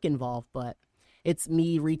lot of work involved, but it's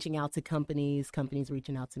me reaching out to companies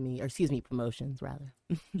reaching out to me, or excuse me, promotions rather.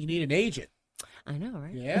 you need an agent. I know,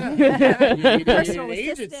 right? Yeah. You need Personal an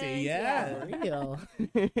agency. assistant, Yeah. For real.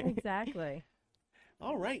 Exactly.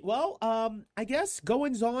 All right. Well, I guess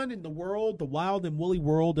goings on in the world, the wild and woolly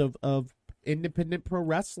world of independent pro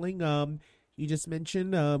wrestling. You just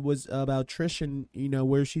mentioned was about Trish and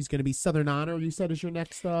where she's going to be. Southern Honor, you said, is your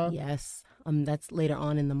next. Yes. That's later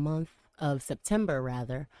on in the month of September,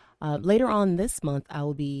 rather. Later on this month, I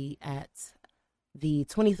will be at the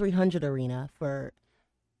 2300 Arena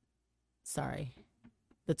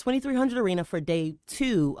the 2300 Arena for day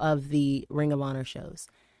 2 of the Ring of Honor shows.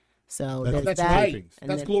 So That's there's That's that. right. And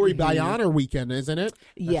That's then- Glory by Honor weekend, isn't it?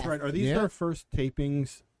 Yes. That's right. Are these Yeah. our first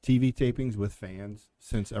tapings, TV tapings with fans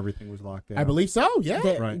since everything was locked down? I believe so. Yeah.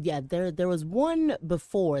 Right. Yeah, there was one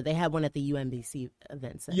before. They had one at the UMBC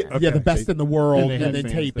event center. Yeah, Okay. yeah, the best in the world, And and, they had then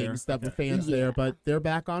fans tapings there. stuff with Okay. fans Yeah. there, but they're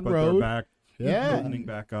back on But road. they're back. Yeah. Opening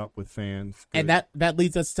back up with fans. And Good. that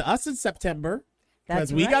leads us to us in September, because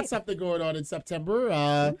That's we got right. something going on in September.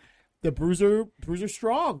 The Bruiser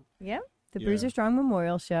Strong. Yeah. The Yeah. Bruiser Strong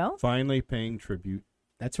Memorial Show. Finally paying tribute.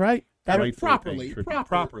 That's right. Rightfully Properly, paying tribute.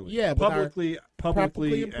 Properly. Yeah, with our- Publicly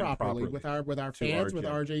properly and properly. with our To fans, with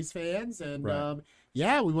RJ. RJ's fans, and Right.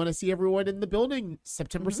 yeah, we want to see everyone in the building.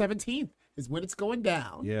 September Mm-hmm. 17th is when it's going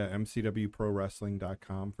down. Yeah,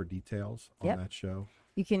 mcwprowrestling.com for details on Yep. that show.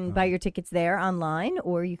 You can buy your tickets there online,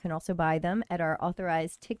 or you can also buy them at our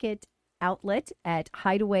authorized ticket outlet at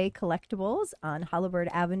Hideaway Collectibles on Hollowbird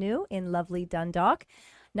Avenue in lovely Dundalk.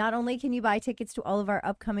 Not only can you buy tickets to all of our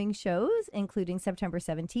upcoming shows, including September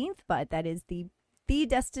 17th, but that is the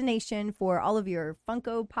destination for all of your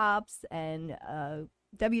Funko Pops and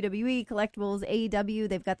WWE collectibles, AEW.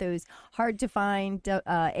 They've got those hard to find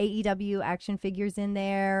AEW action figures in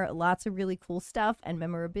there. Lots of really cool stuff and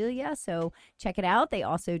memorabilia. So check it out. They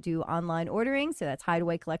also do online ordering. So that's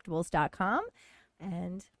hideawaycollectibles.com.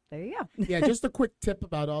 And there you go. Yeah, just a quick tip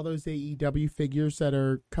about all those AEW figures that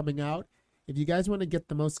are coming out. If you guys want to get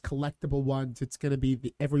the most collectible ones, it's going to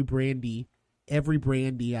be every brandy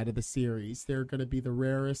out of the series. They're going to be the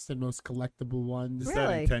rarest and most collectible ones. Is that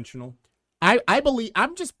Really? intentional? I believe,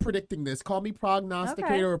 I'm just predicting this. Call me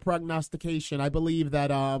prognosticator Okay. or prognostication. I believe that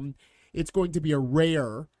it's going to be a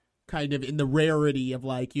rare, kind of in the rarity of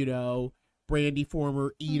Brandy,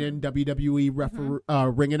 former Eden,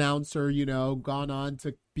 WWE ring announcer, gone on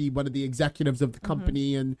to be one of the executives of the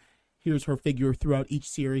company, and here's her figure throughout each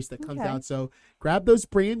series that comes Okay. out. So grab those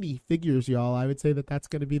Brandy figures, y'all. I would say that that's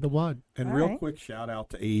going to be the one. And All real right. quick shout out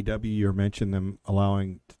to AEW. You mentioned them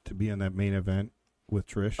allowing to be in that main event with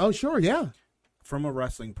Trish. Oh, sure, yeah. From a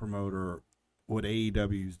wrestling promoter, what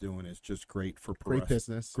AEW is doing is just great for Great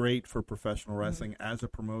business. Great for professional wrestling. As a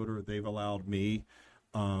promoter, they've allowed me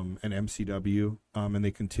and MCW, and they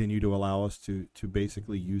continue to allow us to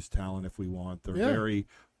basically use talent if we want. They're Yeah. very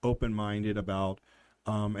open-minded about,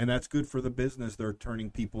 and that's good for the business. They're turning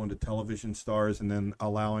people into television stars and then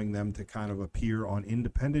allowing them to kind of appear on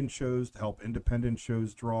independent shows to help independent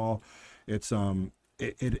shows draw. It's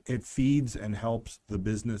it feeds and helps the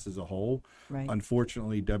business as a whole. Right.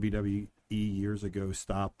 Unfortunately, WWE years ago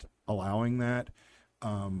stopped allowing that.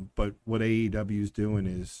 But what AEW is doing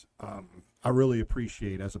is, I really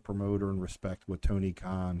appreciate as a promoter and respect what Tony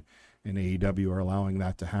Khan and AEW are allowing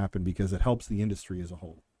that to happen because it helps the industry as a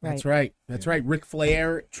whole. That's right. That's right. Ric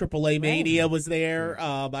Flair, AAA Mania was there.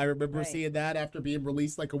 I remember Right. seeing that after being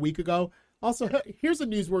released like a week ago. Also, here's a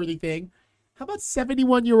newsworthy thing. How about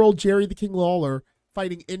 71-year-old Jerry the King Lawler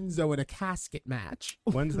fighting Enzo in a casket match?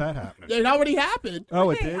 When's that happening? It already happened. Oh,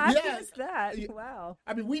 it Hey, did? I Yeah. missed that. Yeah. Wow.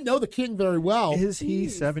 I mean, we know the King very well. Is he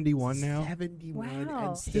Jeez. 71 now? 71 Wow.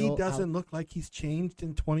 and He still doesn't look like he's changed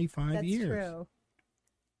in 25 That's years. true.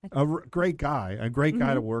 Great guy, a great guy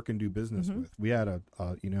Mm-hmm. to work and do business with. We had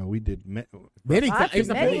we did. Many Lots times. He's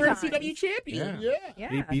a of many former times. NCW champion. Yeah. Yeah.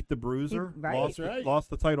 He beat the Bruiser, Right. lost, Right. lost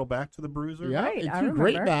the title back to the Bruiser. Yeah, Right, and I two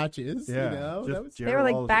great remember. matches. Yeah, You know, just that was Jerry They were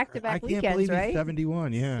like Lawler's- back-to-back I can't weekends, believe right? he's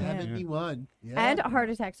 71. Yeah, 71. Yeah. And a heart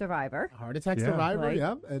attack survivor. Heart attack Yeah. survivor, Like,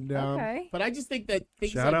 yeah. And okay. but I just think that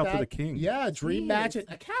things Shout like out that, to the King. Yeah, dream Jeez. match, a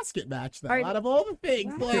casket match though. Are- Out of all the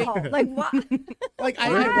things, Wow. Like what? like Where did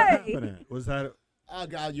Right. that happen at? Was that oh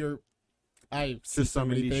god, I see Just so some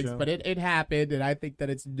many indie things, show? but it happened, and I think that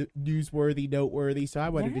it's newsworthy, noteworthy. So I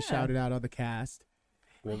wanted to Yeah. shout it out on the cast.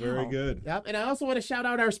 well? Very Wow. good. Yep, and I also want to shout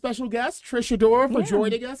out our special guest Trish Adora for Yeah.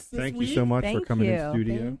 joining us this Thank week. you so much for Thank coming in you.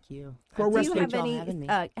 studio. Thank you. Pro Do you wrestling have y'all any? having me.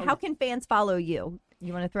 How can fans follow you?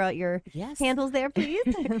 You want to throw out your Yes. handles there, please?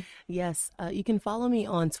 Yes, you can follow me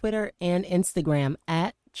on Twitter and Instagram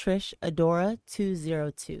at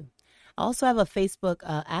TrishAdora202. I also have a Facebook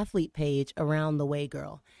athlete page, Around the Way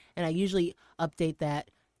Girl, and I usually update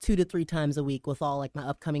that 2 to 3 times a week with all like my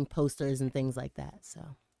upcoming posters and things like that.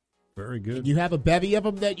 So Very good. You have a bevy of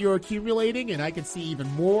them that you're accumulating, and I can see even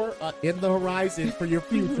more in the horizon for your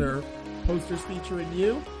future posters featuring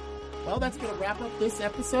you. Well, that's going to wrap up this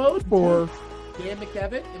episode for Dan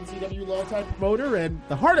McKevitt, MCW longtime promoter, and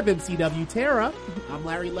the heart of MCW, Tara. I'm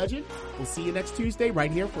Larry Legend. We'll see you next Tuesday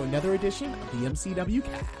right here for another edition of the MCW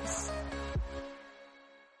Cast.